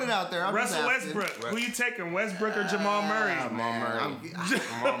just throwing it out there. Russell Westbrook. Who you taking, Westbrook or Jamal Murray?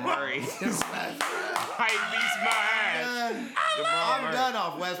 Jamal Murray. Hype beats my ass. I'm done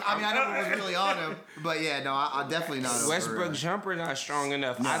off Westbrook. I mean, I never was really on him, but yeah, no, I definitely not. Westbrook jumper not strong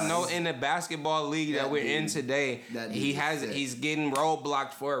enough. No, I know in the basketball league that we're in today, he's getting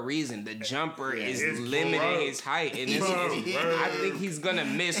roadblocked for a reason. The jumper is limiting his height, and I think he's gonna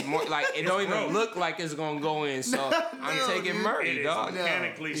miss more. Like it don't even look like it's gonna go in. So I'm taking Murray, dog.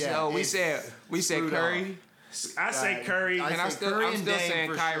 Mechanically, so we said Curry. I say Curry. I'm still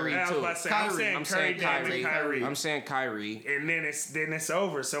saying Kyrie too. I'm saying Kyrie. I'm saying Kyrie. And then it's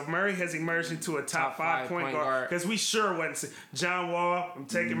over. So Murray has emerged into a top 5 point guard. Because we sure wasn't. John Wall. I'm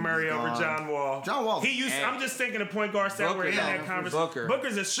taking Murray over John Wall. John Wall. I'm just thinking of point guards that were in that conversation.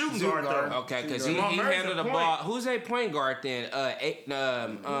 Booker's a shooting guard though. Okay, because he handled the ball. Who's a point guard then? Who's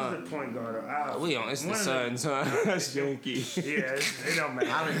the point guard? It's the Suns. That's Yankee. Yeah, it don't matter.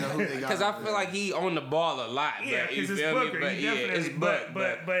 I don't even know who they got. Because I feel like he owned the ball a lot. Yeah, because it's Booker. But he definitely, but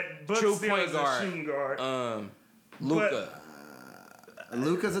Book true still point is guard. A shooting guard. Luka.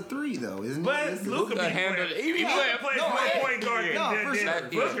 Luka's a 3 though, isn't he? But Luka handled. He plays more point guard than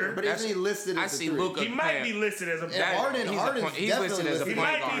Booker. But isn't he listed as a 3? Luka. He might be listed as a point guard. He's listed as a point guard.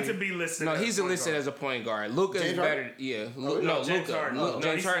 He might need to be listed. No, he's listed as a point guard. Luka is better. Yeah. No, Luka.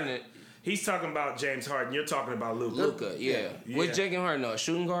 James Harden. He's talking about James Harden. You're talking about Luka. Luka, yeah. What's James Harden? A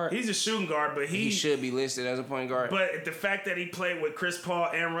shooting guard? He's a shooting guard, but he should be listed as a point guard. But the fact that he played with Chris Paul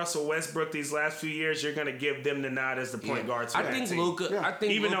and Russell Westbrook these last few years, you're going to give them the nod as the point guards. I think Luka. I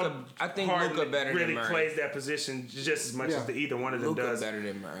think Luka better than Murray. Really plays that position just as much as either one of them does. Luka better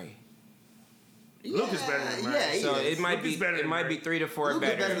than Murray. Luka's better than Murray. Yeah, so it might be 3 to 4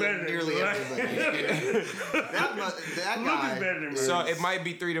 better. Luka's better than nearly everybody. that guy. Luka's better than Murray. So it might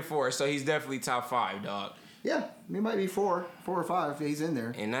be 3 to 4. So he's definitely top 5, dog. Yeah, he might be 4 or 5. He's in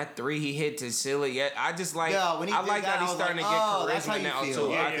there. And that 3 he hit to silly. Yeah, I just like. Yeah, when he I like that he's starting to get charisma now too.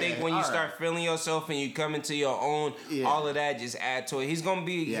 Yeah, I think when you start feeling yourself and you come into your own, all of that just add to it. He's gonna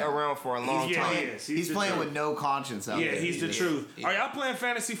be around for a long time. He's playing with no conscience out there. Yeah, he's the truth. Are y'all playing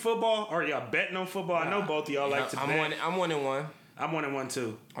fantasy football? Or are y'all betting on football? I know both of y'all like to bet. I'm 1-1. I'm 1-1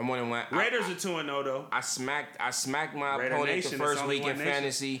 too. I'm 1-1. Raiders are 2-0 though. I smacked my opponent the first week in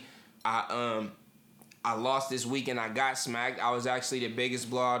fantasy. I lost this week and I got smacked. I was actually the biggest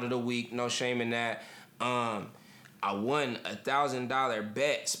blowout of the week. No shame in that. I won $1,000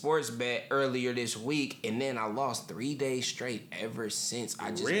 bet, sports bet earlier this week, and then I lost 3 days straight ever since. I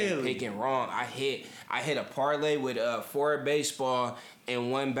just been picking wrong. I hit a parlay with 4 baseball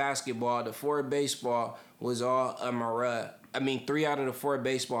and 1 basketball. The 4 baseball was all 3 out of the 4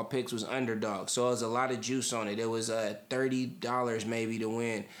 baseball picks was underdog, so it was a lot of juice on it. It was $30 maybe to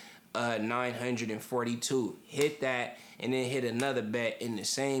win 942. Hit that, and then hit another bet in the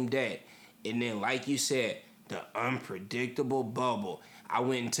same day, and then like you said, the unpredictable bubble. I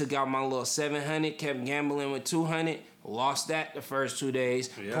went and took out my little 700, kept gambling with 200, lost that the first 2 days,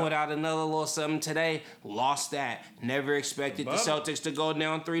 pulled out another little something today, lost that. Never expected the Celtics to go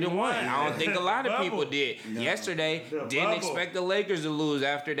down 3-1. I don't think a lot of people did. No. Yesterday, didn't expect the Lakers to lose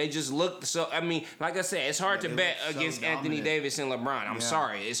after they just looked so. I mean, like I said, it's hard to bet against Anthony Davis and LeBron. I'm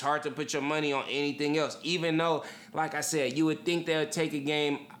sorry. It's hard to put your money on anything else, even though, like I said, you would think they'll take a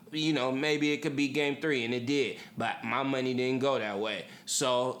game. You know, maybe it could be game 3, and it did. But my money didn't go that way.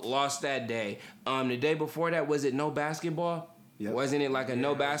 So, lost that day. The day before that, was it no basketball? Yep. Wasn't it like a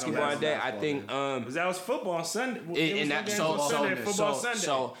no basketball day? I think because that was football on Sunday. Football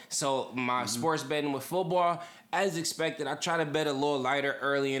Sunday. So my sports betting with football, as expected, I try to bet a little lighter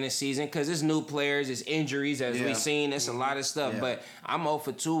early in the season because it's new players, it's injuries, as we've seen. It's a lot of stuff. But I'm 0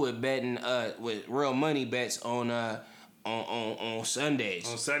 for 2 with betting with real money bets on Sundays.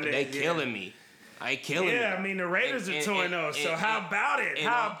 On Sundays, they killing me. I killing me. Yeah, I mean the Raiders are 2-0. So how about it?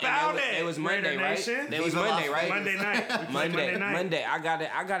 How about it? It was Monday, right? It was Monday, right? Monday night. Monday. I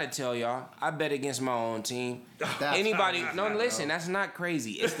gotta tell y'all. I bet against my own team. Anybody? No, listen. That's not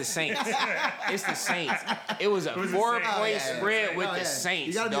crazy. It's the Saints. It's the Saints. It was a 4-point spread with the Saints.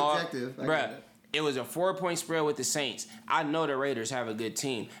 You gotta be objective, bruh. It was a 4-point spread with the Saints. I know the Raiders have a good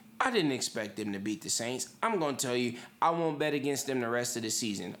team. I didn't expect them to beat the Saints. I'm going to tell you, I won't bet against them the rest of the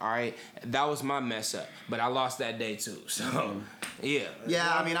season, all right? That was my mess up, but I lost that day too, so, yeah. Yeah,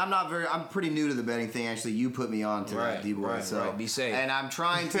 I mean, I'm pretty new to the betting thing, actually. You put me on to that, D-Boy, so. Be safe. And I'm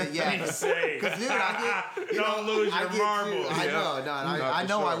trying to, Be safe. Because, dude, I get, don't lose your marbles. I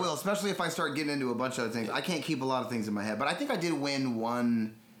know I will, especially if I start getting into a bunch of other things. I can't keep a lot of things in my head, but I think I did win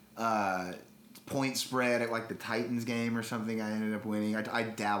one point spread at like the Titans game or something. I ended up winning. I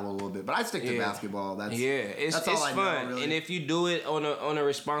dabble a little bit, but I stick to basketball. It's fun. Know, really. And if you do it on a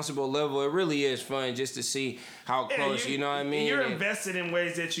responsible level, it really is fun just to see how close. You know what I mean? You're invested in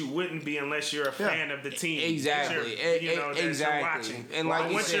ways that you wouldn't be unless you're a fan of the team. Exactly. That you're watching. And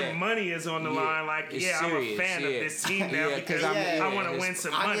like once your money is on the line, like I'm a fan of this team now because I want to win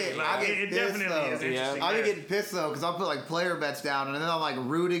some money. It definitely is interesting. I've been getting pissed though because I'll put like player bets down and then I'm like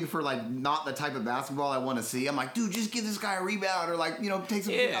rooting for like not the type of basketball I want to see. I'm like, dude, just give this guy a rebound or like, take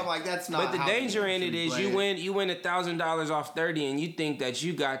some. I'm like, that's not. But the danger in it is you win $1,000 off 30 and you think that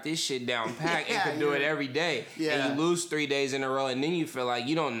you got this shit down pat and can do it every day. Yeah. And you lose 3 days in a row and then you feel like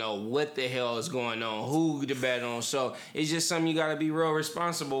you don't know what the hell is going on, who to bet on. So it's just something you got to be real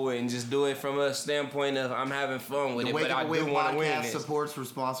responsible with and just do it from a standpoint of I'm having fun with it, but I do want to win this. Supports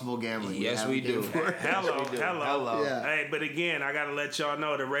responsible gambling. Yes, we do. Hello. Yeah. Hey, but again, I got to let y'all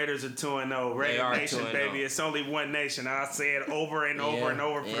know the Raiders are 2-0. Raider Nation, baby. It's only one nation. I'll say it over and over and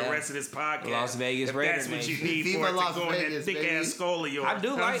over for the rest of this podcast. Las Vegas Raiders. That's what you need for it to go in that thick ass skull of yours. I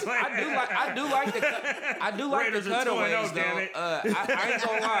do like the cutaways though.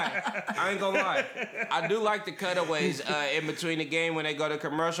 I ain't gonna lie. I do like the cutaways in between the game when they go to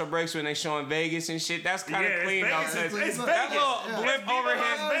commercial breaks when they showing Vegas and shit. That's kind of clean though. That little blimp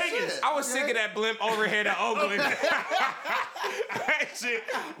overhead. Vegas. I was sick of that blimp overhead at Oakland. That shit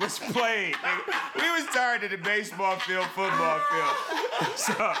was played. We was tired of the baseball field, football field.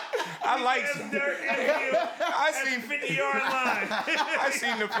 So I like. I seen 50-yard line. I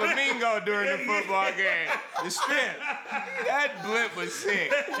seen the flamingo during the football game. The strip. That blimp was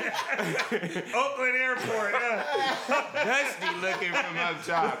sick. Oakland Airport. Dusty looking from up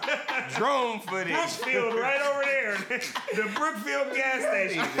top. Drone footage. Brookfield right over there. The Brookfield gas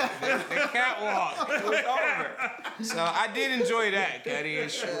station. The catwalk. It was over. So I did enjoy that, Cuddy.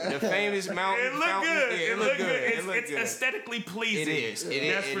 The famous mountain. It looked good. Yeah, it looked good. It's aesthetically pleasing. It is.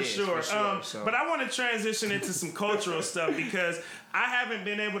 That's for sure. But I want to transition into some cultural stuff because I haven't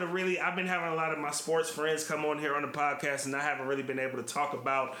been able to really. I've been having a lot of my sports friends come on here on the podcast, and I haven't really been able to talk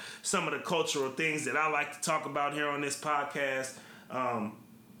about some of the cultural things that I like to talk about here on this podcast.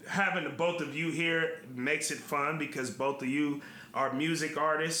 Having the both of you here makes it fun because both of you are music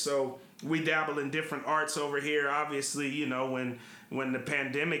artists, so we dabble in different arts over here. Obviously, when the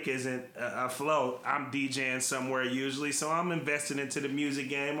pandemic isn't afloat, I'm DJing somewhere usually, so I'm investing into the music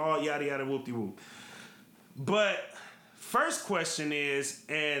game, all yada yada whoop-de-whoop. But first question is,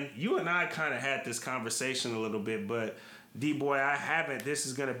 and you and I kind of had this conversation a little bit, but D-Boy, I haven't. This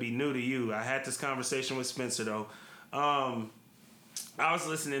is going to be new to you. I had this conversation with Spencer, though. I was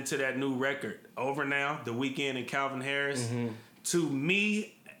listening to that new record, Over Now, The Weeknd and Calvin Harris. Mm-hmm. To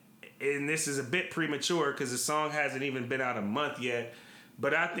me, and this is a bit premature because the song hasn't even been out a month yet,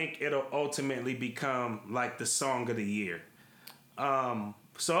 but I think it'll ultimately become like the song of the year.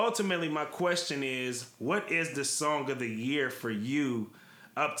 So ultimately, my question is, what is the song of the year for you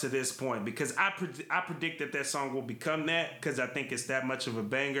up to this point? Because I predict that song will become that because I think it's that much of a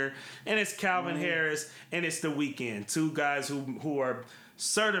banger. And it's Calvin Harris and it's The Weeknd, two guys who are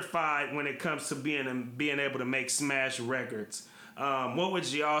certified when it comes to being able to make smash records. What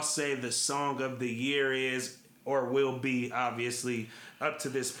would y'all say the song of the year is or will be, obviously, up to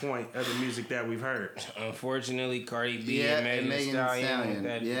this point of the music that we've heard? Unfortunately, Cardi B and Megan Thee Stallion.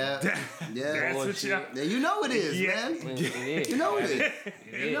 That's what you know it is, man. You know it is.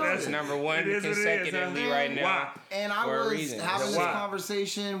 That's number one consecutively right now. Wow. And I was having this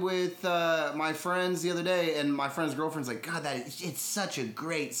conversation with my friends the other day, and my friend's girlfriend's like, God, it's such a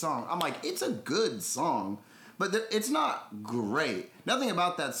great song. I'm like, it's a good song. But it's not great. Nothing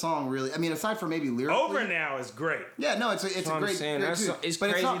about that song really. I mean, aside from maybe lyrically. Over Now is great. Yeah, no, it's a great. It's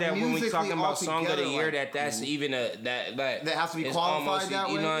crazy that when we talking about song of the year, that's even that has to be qualified that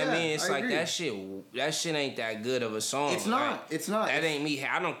way. You know what I mean? It's like that shit ain't that good of a song. It's not. Like, it's not. That ain't me.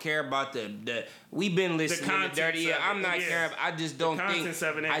 I don't care about the. We've been listening to Dirty. I'm not caring. I just don't think.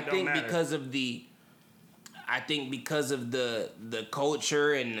 I think because of the. I think because of the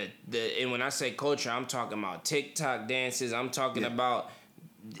culture and and when I say culture, I'm talking about TikTok dances. I'm talking about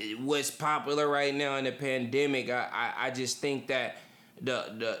what's popular right now in the pandemic. I just think that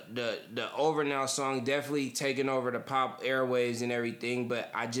the Over Now song definitely taking over the pop airwaves and everything, but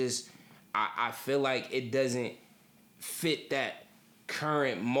I feel like it doesn't fit that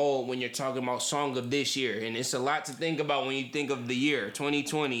current mold when you're talking about song of this year, and it's a lot to think about when you think of the year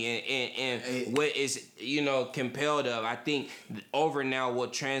 2020 and what is compelled of. I think Over Now will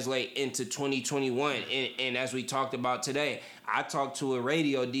translate into 2021, and as we talked about today, I talked to a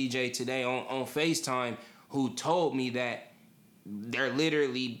radio DJ today on FaceTime who told me that they're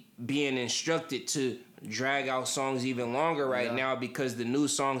literally being instructed to drag out songs even longer now because the new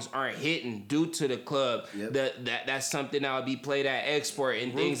songs aren't hitting due to the club. Yep. That's something that would be played at export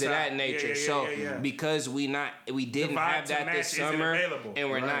and things of that nature. Because we didn't have that this summer and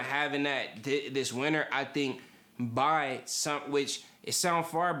we're not having that this winter, I think which it sounds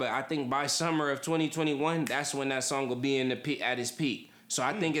far, but I think by summer of 2021, that's when that song will be at its peak. So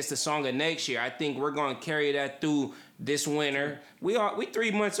I think it's the song of next year. I think we're going to carry that through this winter. We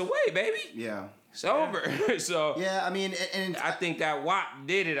 3 months away, baby. Yeah. It's over. So yeah, I mean, and I think that WAP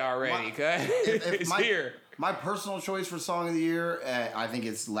did it already. It's here. My personal choice for song of the year, I think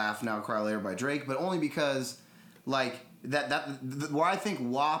it's "Laugh Now, Cry Later" by Drake, but only because, like where I think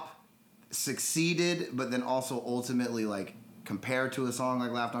WAP succeeded, but then also ultimately like compared to a song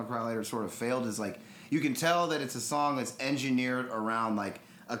like "Laugh Now, Cry Later" sort of failed is like you can tell that it's a song that's engineered around like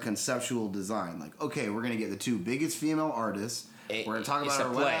a conceptual design. Like, okay, we're gonna get the two biggest female artists. We're going to talk about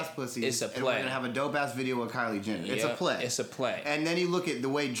our wet-ass pussies. And we're going to have a dope-ass video with Kylie Jenner. It's a play. It's a play. And then you look at the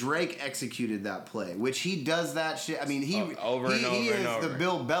way Drake executed that play, which he does that shit. I mean, he is the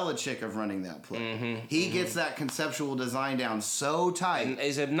Bill Belichick of running that play. He gets that conceptual design down so tight. And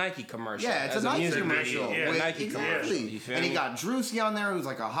it's a Nike commercial. Yeah, it's a Nike commercial. Yeah, Nike commercial. You feel me? He got Drewski on there, who's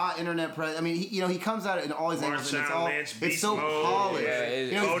like a hot internet presence. I mean, he comes out in all his angles, and it's so polished.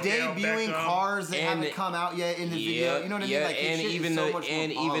 He's debuting cars that haven't come out yet in the video. You know what I mean? Like, and even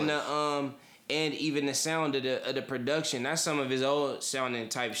the sound of the production, that's some of his old sounding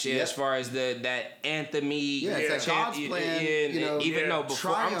type shit. As far as that anthem-y, it's like God's plan. Even though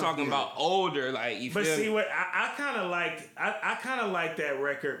before I'm talking about older, like you feel. But see, what I kind of like that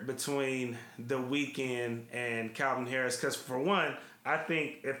record between The Weeknd and Calvin Harris, because for one, I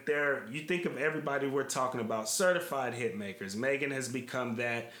think you think of everybody we're talking about, certified hit makers. Megan has become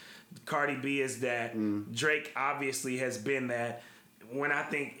that. Cardi B is that. Drake obviously has been that. When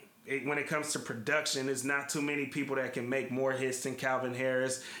it comes to production, there's not too many people that can make more hits than Calvin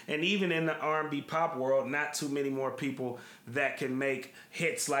Harris. And even in the R&B pop world, not too many more people that can make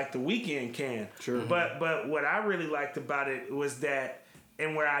hits like The Weeknd can. Sure. But what I really liked about it was that,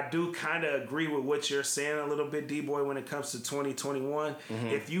 and where I do kind of agree with what you're saying a little bit, D-Boy, when it comes to 2021,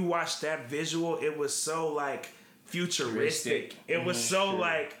 if you watch that visual, it was so like futuristic. It was so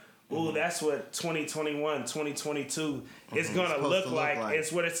like, ooh, that's what 2021, 2022 is going to look like.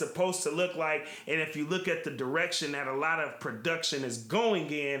 It's what it's supposed to look like. And if you look at the direction that a lot of production is going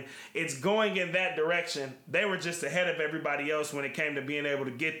in, it's going in that direction. They were just ahead of everybody else when it came to being able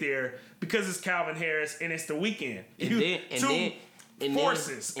to get there because it's Calvin Harris and it's the Weeknd.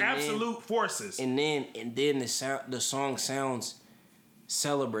 Absolute forces. And then the song sounds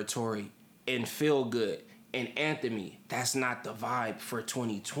celebratory and feel good and anthemy. That's not the vibe for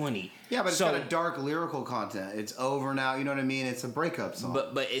 2020. Yeah, but it's got a dark lyrical content. It's over now. You know what I mean? It's a breakup song.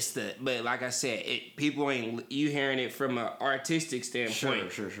 But like I said, people ain't you hearing it from an artistic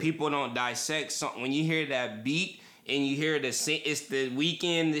standpoint. Sure. People don't dissect something. When you hear that beat and you hear it's the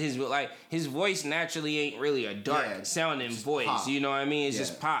Weeknd. His voice naturally ain't really a dark sounding voice. Pop. You know what I mean? It's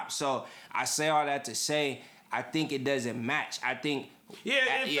just pop. So I say all that to say, I think it doesn't match. I think.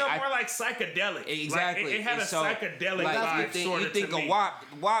 Yeah, it felt more like psychedelic. Exactly. Like it had a psychedelic vibe. You think of WAP.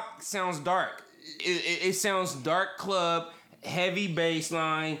 WAP sounds dark. It sounds dark club, heavy bass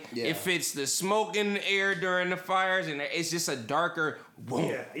line. Yeah. It fits the smoke in the air during the fires, and it's just a darker.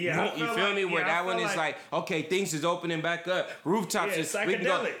 Boom, you feel me? Where that one is like, okay, things is opening back up. Rooftops is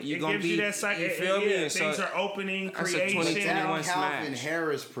psychedelic. You're gonna be. You feel me? Yeah, things are opening. Creation. Calvin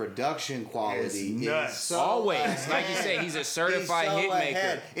Harris production quality is so always, like you said, he's a certified hit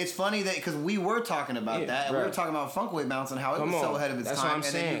maker. It's funny that because we were talking about that, and we were talking about Funkaway Bounce and how it was so ahead of its time,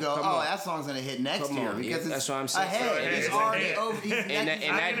 and then you go, that song's gonna hit next year because that's what I'm saying. Ahead. He's already over.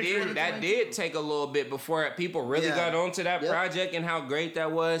 And that did take a little bit before people really got onto that project and how great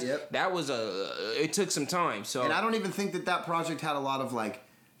that was. That was it took some time. So, and I don't even think that project had a lot of like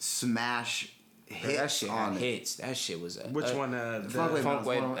smash hits. That shit had hits. That shit was which one? The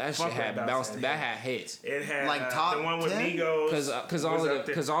Funkaway. That shit had bounced. That had hits. It had like top the one with 10? Migos.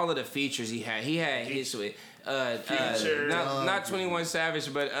 Because all of the features he had hits with. Not 21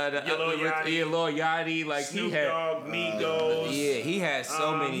 Savage, but Lil Yachty, like Snoop he had Dogg, Migos. He had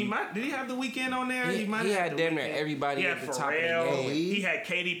so many. Did he have The Weeknd on there? He had damn near everybody at the top of the game. He had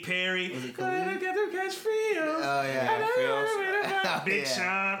Katy Perry. Catch feels. Oh yeah, Big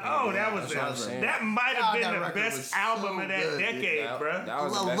Sean. Oh, that was that might have been the best album of that decade, bro. That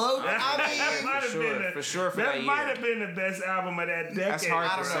was the best. For sure. That might have been the best album of that decade. That's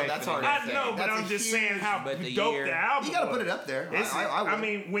hard to say. That's hard. I know, but I'm just saying how dope the album. You gotta put it up there. I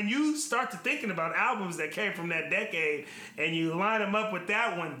mean, when you start to thinking about albums that came from that decade and you line them up with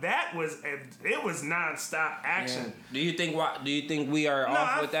that one, it was nonstop action. Yeah. Do you think we are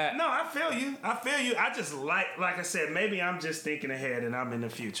off with that? No, I feel you. I just like I said, maybe I'm just thinking ahead and I'm in the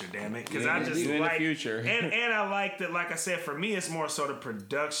future. Damn it, because I just in like the future. and I like that. Like I said, for me, it's more sort of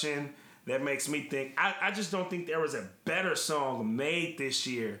production that makes me think. I just don't think there was a better song made this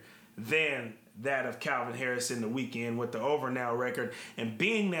year than that of Calvin Harris and The Weeknd with the Over Now record. And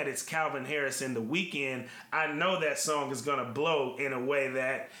being that it's Calvin Harris and The Weeknd, I know that song is gonna blow in a way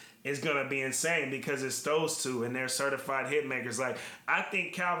that is gonna be insane because it's those two and they're certified hit makers. Like, I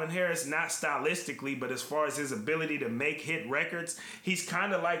think Calvin Harris, not stylistically, but as far as his ability to make hit records, he's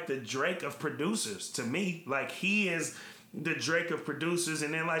kind of like the Drake of producers to me. Like, he is the Drake of producers,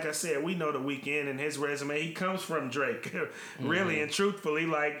 and then like I said, we know The Weeknd and his resume. He comes from Drake, really and truthfully.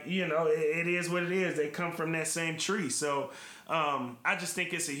 Like, you know, it is what it is. They come from that same tree. So I just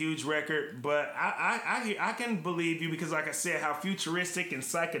think it's a huge record. But I can believe you because, like I said, how futuristic and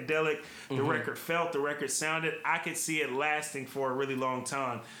psychedelic the record felt, the record sounded. I could see it lasting for a really long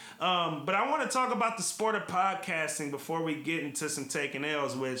time. But I want to talk about the sport of podcasting before we get into some taking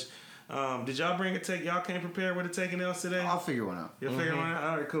L's, which. Did y'all bring a take? Y'all came prepared with a taking L's today? I'll figure one out. You'll figure one out?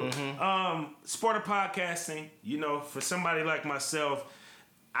 All right, cool. Sport of podcasting, you know, for somebody like myself,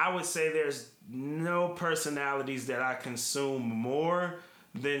 I would say there's no personalities that I consume more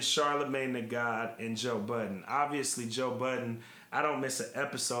than Charlamagne the God and Joe Budden. Obviously, Joe Budden, I don't miss an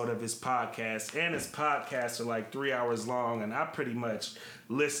episode of his podcast, and his podcasts are like 3 hours long, and I pretty much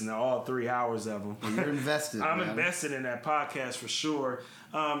listen to all 3 hours of them. Well, you're invested. I'm invested in that podcast for sure.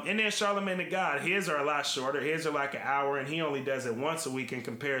 And then Charlamagne the God, his are a lot shorter. His are like an hour, and he only does it once a week in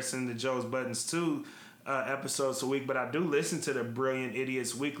comparison to Joe Budden's 2 episodes a week. But I do listen to the Brilliant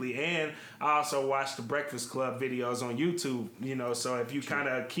Idiots Weekly, and I also watch the Breakfast Club videos on YouTube. You know, so if you kind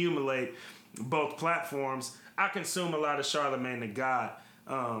of accumulate both platforms, I consume a lot of Charlamagne the God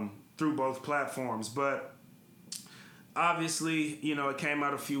through both platforms. But obviously, you know, it came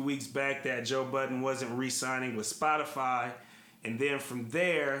out a few weeks back that Joe Budden wasn't re-signing with Spotify. And then from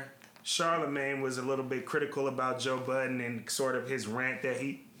there, Charlamagne was a little bit critical about Joe Budden and sort of his rant that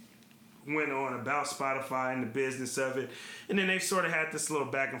he went on about Spotify and the business of it. And then they sort of had this little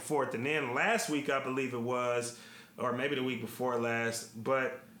back and forth. And then last week, I believe it was, or maybe the week before last,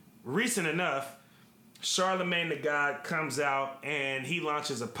 but recent enough, Charlemagne the God comes out and he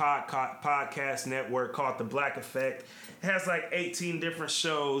launches a podcast network called The Black Effect. It has like 18 different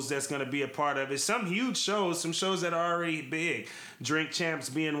shows that's going to be a part of it. Some huge shows, some shows that are already big. Drink Champs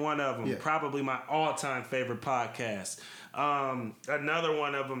being one of them. Yeah. Probably my all-time favorite podcast. Another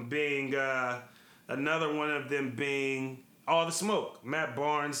one of them being All the Smoke. Matt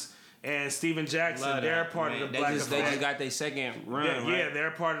Barnes and Steven Jackson, they're part of the Black Effect. They just got their second run, right? Yeah,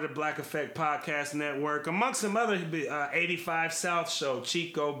 they're part of the Black Effect Podcast Network. Amongst some other 85 South show,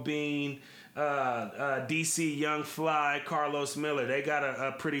 Chico Bean, DC Young Fly, Carlos Miller. They got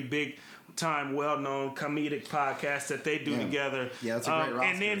a pretty big time, well-known comedic podcast that they do together. Yeah, that's a great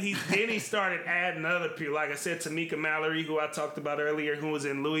roster. And then he started adding other people. Like I said, Tamika Mallory, who I talked about earlier, who was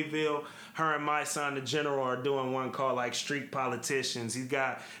in Louisville. Her and my son, the General, are doing one called like Street Politicians. He's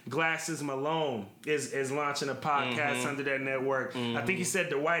got Glasses Malone is launching a podcast under that network. I think he said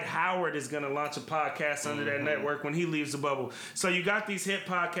Dwight Howard is going to launch a podcast under that network when he leaves the bubble. So you got these hit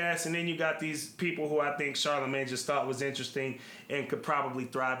podcasts, and then you got these people who I think Charlemagne just thought was interesting and could probably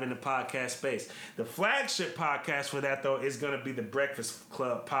thrive in the podcast space. The flagship podcast for that, though, is going to be the Breakfast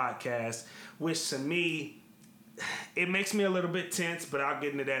Club podcast, which to me, it makes me a little bit tense, but I'll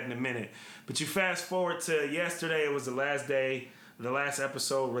get into that in a minute. But you fast forward to yesterday, it was the last day, the last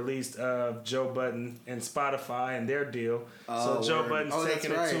episode released of Joe Budden and Spotify and their deal. So Joe Budden's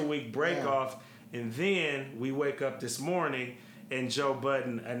taking a 2-week break off, and then we wake up this morning and Joe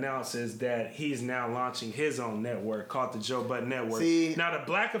Budden announces that he's now launching his own network called the Joe Budden Network. Now, the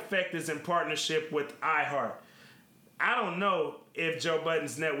Black Effect is in partnership with iHeart. I don't know if Joe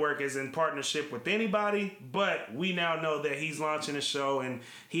Budden's network is in partnership with anybody, but we now know that he's launching a show, and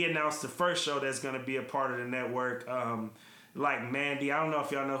he announced the first show that's going to be a part of the network. Like Mandy, I don't know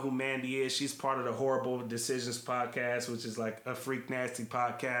if y'all know who Mandy is. She's part of the Horrible Decisions podcast, which is like a freak nasty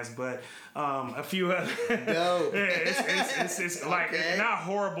podcast, but a few other. No, it's like not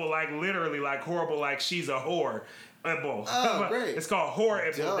horrible, like literally like horrible, like she's a whore. Oh, great. It's called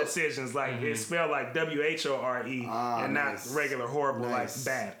Horrible Decisions. Like it's spelled like WHORE and not regular horrible, like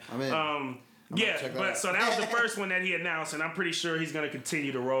bad. But so that was the first one that he announced, and I'm pretty sure he's going to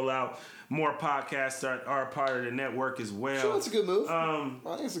continue to roll out more podcasts that are part of the network as well. Sure, that's a good move. I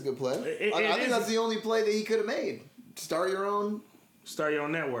think it's a good play. I think that's the only play that he could have made. Start your own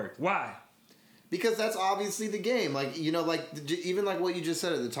network. Why? Because that's obviously the game. Like, you know, like even like what you just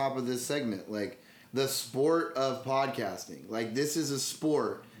said at the top of this segment, like the sport of podcasting. Like, this is a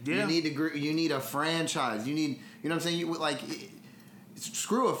sport. Yeah. You need a franchise. You know what I'm saying?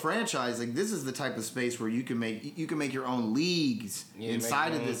 Screw a franchise. Like, this is the type of space where you can make your own leagues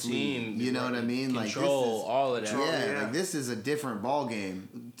inside of this league. You know what I mean? Control, like, all of that. Yeah, like this is a different ball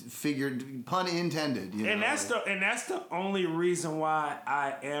game. Figured, pun intended. You know? That's the only reason why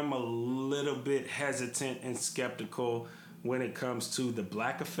I am a little bit hesitant and skeptical when it comes to the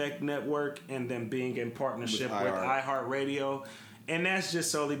Black Effect Network and them being in partnership with iHeartRadio. And that's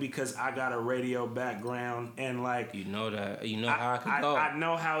just solely because I got a radio background and like... You know how it can go. I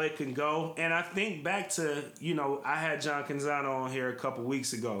know how it can go. And I think back to, I had John Canzano on here a couple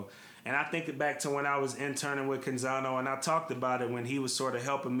weeks ago. And I think back to when I was interning with Canzano, and I talked about it when he was sort of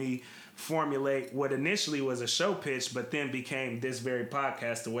helping me formulate what initially was a show pitch, but then became this very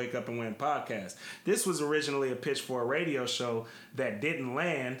podcast, the Wake Up and Win podcast. This was originally a pitch for a radio show that didn't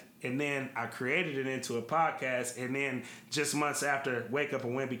land, and then I created it into a podcast, and then just months after Wake Up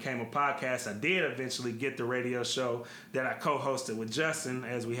and Win became a podcast, I did eventually get the radio show that I co-hosted with Justin,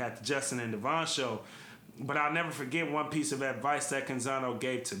 as we had the Justin and Devon show. But I'll never forget one piece of advice that Canzano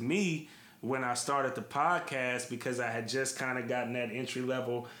gave to me when I started the podcast, because I had just kind of gotten that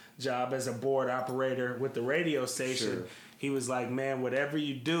entry-level job as a board operator with the radio station. Sure. He was like, man, whatever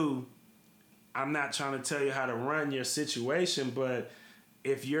you do, I'm not trying to tell you how to run your situation, but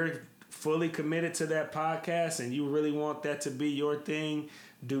if you're fully committed to that podcast and you really want that to be your thing,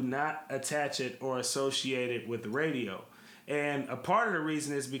 do not attach it or associate it with the radio. And a part of the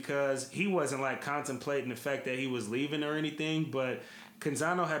reason is because he wasn't like contemplating the fact that he was leaving or anything, but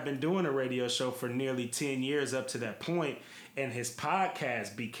Canzano had been doing a radio show for nearly 10 years up to that point, and his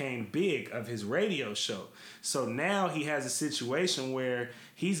podcast became big of his radio show. So now he has a situation where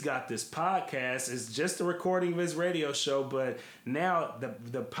he's got this podcast. It's just a recording of his radio show, but now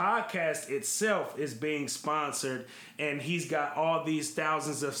the podcast itself is being sponsored, and he's got all these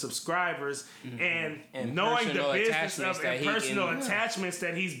thousands of subscribers, and knowing the business of and personal attachments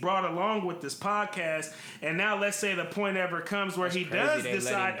that he's brought along with this podcast. And now let's say the point ever comes where he does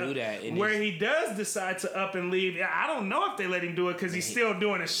decide to up and leave. I don't know if they let him do it because he's still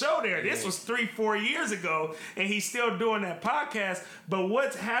doing a show there. This was 3-4 years ago, and he's still doing that podcast. But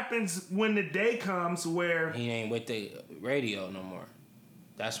what happens when the day comes where he ain't with the radio no more?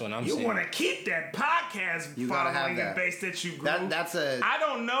 That's what I'm saying. You want to keep that podcast following and base that you grew. I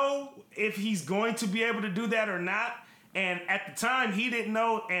don't know if he's going to be able to do that or not. And at the time, he didn't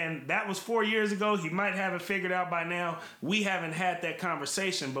know, and that was 4 years ago. He might have it figured out by now. We haven't had that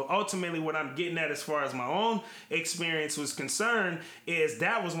conversation. But ultimately, what I'm getting at as far as my own experience was concerned is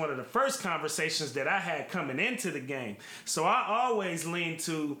that was one of the first conversations that I had coming into the game. So I always lean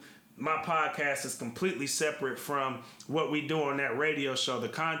to my podcast is completely separate from what we do on that radio show. The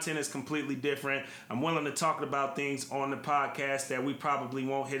content is completely different. I'm willing to talk about things on the podcast that we probably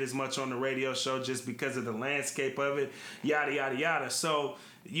won't hit as much on the radio show just because of the landscape of it, yada, yada, yada. So,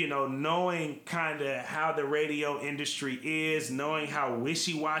 knowing kind of how the radio industry is, knowing how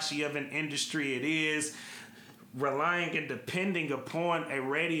wishy-washy of an industry it is, relying and depending upon a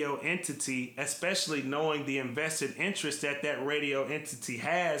radio entity, especially knowing the invested interest that radio entity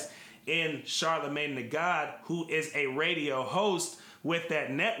has in Charlamagne Tha God, who is a radio host with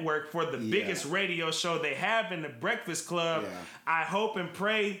that network for the biggest radio show they have in the Breakfast Club. Yeah. I hope and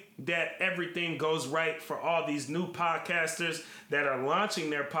pray that everything goes right for all these new podcasters that are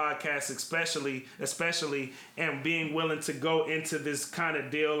launching their podcasts, especially, and being willing to go into this kind of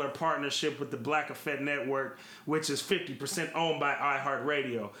deal or partnership with the Black Effect Network, which is 50% owned by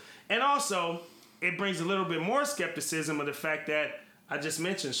iHeartRadio. And also, it brings a little bit more skepticism of the fact that I just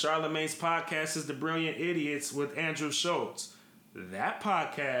mentioned Charlamagne's podcast is The Brilliant Idiots with Andrew Schultz. That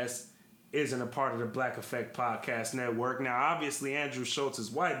podcast isn't a part of the Black Effect Podcast Network. Now, obviously, Andrew Schultz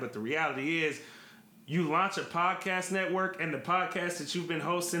is white, but the reality is you launch a podcast network and the podcast that you've been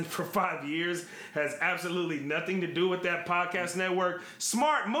hosting for 5 years has absolutely nothing to do with that podcast network.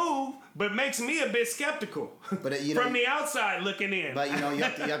 Smart move, but makes me a bit skeptical. But from the outside looking in. But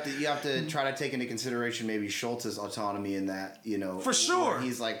you have to try to take into consideration maybe Schultz's autonomy in that, For sure.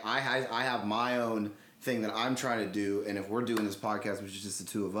 He's like, I have my own thing that I'm trying to do, and if we're doing this podcast, which is just the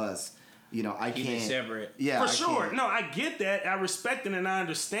two of us, I keep can't. It separate. Yeah, for sure. Can't. No, I get that. I respect it and I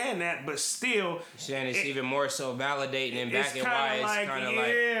understand that, but still, saying it's even more so validating and backing why it's kind of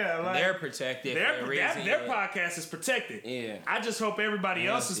like they're protected. Their podcast is protected. Yeah. I just hope everybody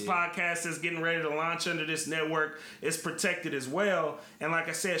else's podcast that's getting ready to launch under this network is protected as well. And like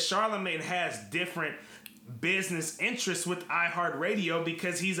I said, Charlamagne has different business interests with iHeartRadio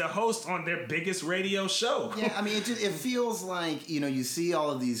because he's a host on their biggest radio show. Yeah, I mean, it feels like, you see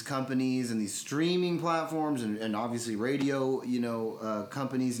all of these companies and these streaming platforms and obviously radio,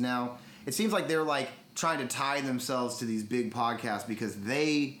 companies now. It seems like they're like trying to tie themselves to these big podcasts because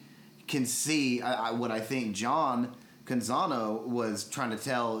they can see what I think John Canzano was trying to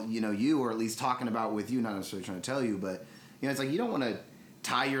tell, you, or at least talking about with you, not necessarily trying to tell you, but, it's like you don't want to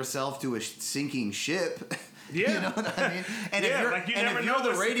tie yourself to a sinking ship. Yeah. You know what I mean? And if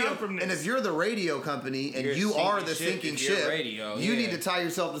you're the radio company and you are the sinking ship, you need to tie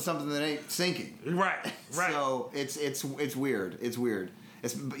yourself to something that ain't sinking. Right. So it's weird. It's weird.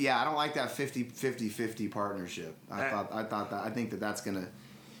 I don't like that 50-50 partnership. I think that's gonna.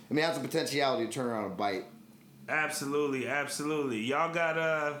 I mean, it has the potentiality to turn around and bite. Absolutely. Y'all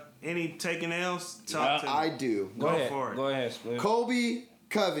got any taking L's? Talk to me. I do. Go for it. Go ahead, Split. Colby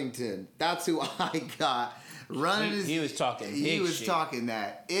Covington. That's who I got. He was talking big He was shit. talking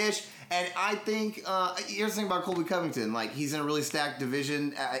that ish. And I think, here's the thing about Colby Covington. Like, he's in a really stacked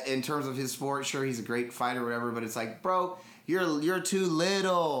division in terms of his sport. Sure, he's a great fighter or whatever, but it's like, bro, you're too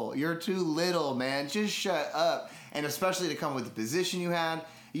little. You're too little, man. Just shut up. And especially to come with the position you had.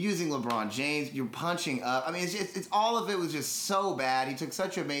 You're using LeBron James. You're punching up. I mean, it's all of it was just so bad. He took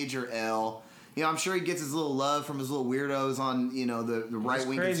such a major L. I'm sure he gets his little love from his little weirdos on, the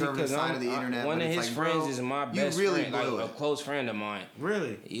right-wing conservative side of the internet. One of his friends is my best friend, like a close friend of mine.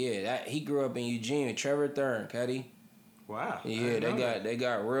 Really? Yeah, he grew up in Eugene with Trevor Thurn, Cuddy. Wow. Yeah, they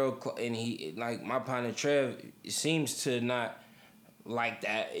got real and he like my partner Trev seems to not like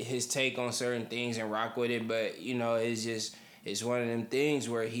that his take on certain things and rock with it, but it's one of them things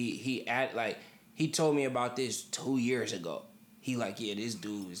where he told me about this 2 years ago. He this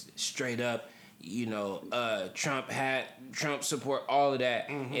dude is straight up, Trump support, all of that.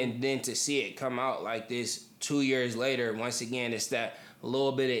 Mm-hmm. And then to see it come out like this 2 years later, once again, it's that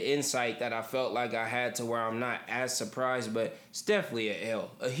little bit of insight that I felt like I had to where I'm not as surprised, but it's definitely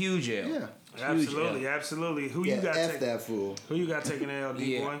a huge L. Yeah. Absolutely. Who you got taking that fool? Who you got taking an L,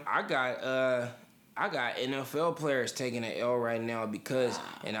 D-boy? I got NFL players taking an L right now because,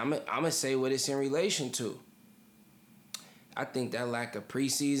 and I'm gonna say what it's in relation to. I think that lack of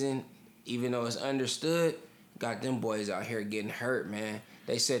preseason, even though it's understood, got them boys out here getting hurt, man.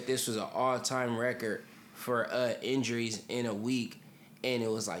 They said this was an all-time record for injuries in a week, and it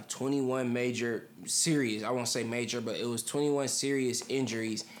was like 21 major serious. I won't say major, but it was 21 serious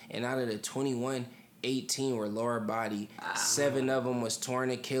injuries, and out of the 21, 18 were lower body. 7 of them was torn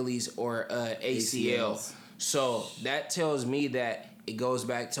Achilles or ACL. So that tells me that it goes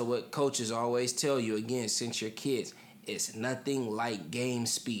back to what coaches always tell you, again, since you're kids. It's nothing like game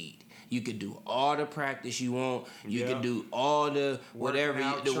speed. You could do all the practice you want. You could do all the whatever,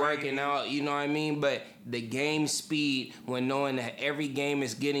 the working out, you know what I mean? But the game speed, when knowing that every game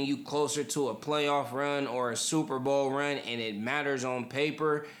is getting you closer to a playoff run or a Super Bowl run and it matters on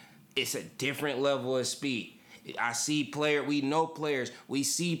paper, it's a different level of speed. I see we know players, we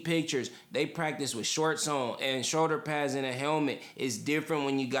see pictures, they practice with shorts on and shoulder pads and a helmet. It's different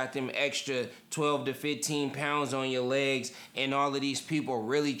when you got them extra 12 to 15 pounds on your legs and all of these people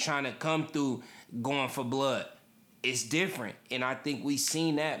really trying to come through going for blood. It's different, and I think we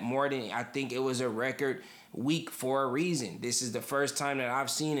seen that more than, I think it was a record week for a reason. This is the first time that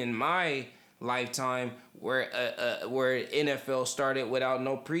I've seen in my lifetime where NFL started without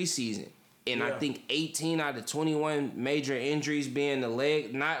no preseason. And I think 18 out of 21 major injuries being the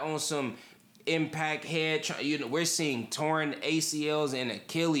leg, not on some impact head. We're seeing torn ACLs and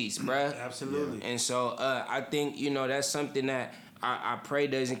Achilles, bruh. Absolutely. And so I think, that's something that I pray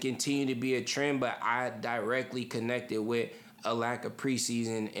doesn't continue to be a trend, but I directly connected with a lack of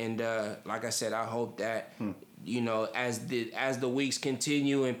preseason. And like I said, I hope that... as the weeks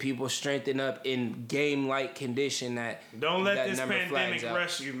continue and people strengthen up in game-like condition, that don't let this pandemic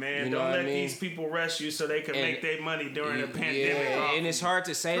rush you, man. Don't let these people rush you so they can make their money during the pandemic. And it's hard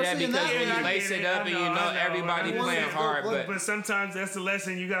to say that because when you lace it up and everybody playing hard, but sometimes that's the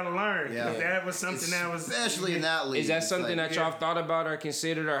lesson you got to learn. Yeah. That was something that was especially in that league. Is that something that y'all thought about or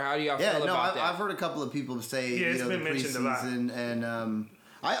considered, or how do y'all feel about that? I've heard a couple of people say it's been mentioned a lot. And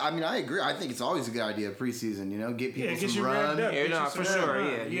I agree. I think it's always a good idea preseason. Get people some run. For sure.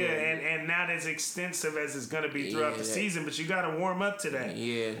 And not as extensive as it's going to be throughout the season, but you got to warm up to that.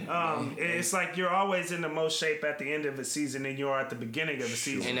 It's like you're always in the most shape at the end of the season than you are at the beginning of the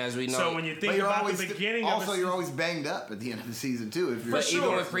season. And as we know, so when you think about the beginning, you're always banged up at the end of the season too. Even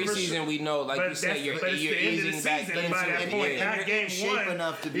with preseason, we know, like you said, you're easing back into it. You're in shape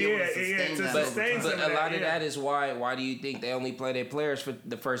enough to be able to sustain that. But a lot of that is why do you think they only play their players for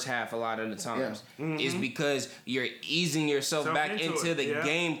the first half a lot of the times? Is because you're easing yourself back into the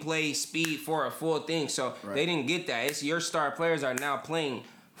gameplay speed for a full thing. So they didn't get that. It's your star players are now playing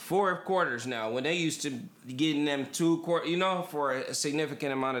 4 quarters now when they used to getting them 2 quarters, for a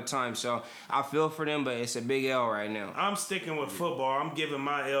significant amount of time. So I feel for them, but it's a big L right now. I'm sticking with football. I'm giving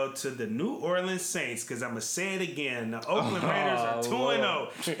my L to the New Orleans Saints because I'm going to say it again. The Oakland Raiders are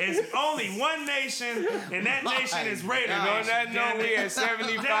 2-0. It's only one nation, and that nation is Raiders. On that note, we at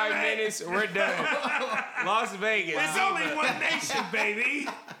 75 minutes. We're done. Las Vegas. It's only one nation, baby.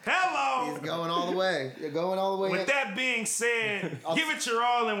 Hello. He's going all the way. You're going all the way. With that being said, give it your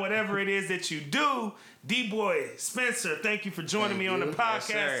all in whatever it is that you do. D-Boy, Spencer, thank you for joining me on the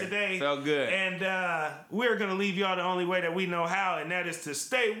podcast today. Felt good. And we're going to leave y'all the only way that we know how, and that is to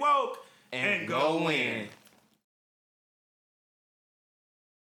stay woke and go win.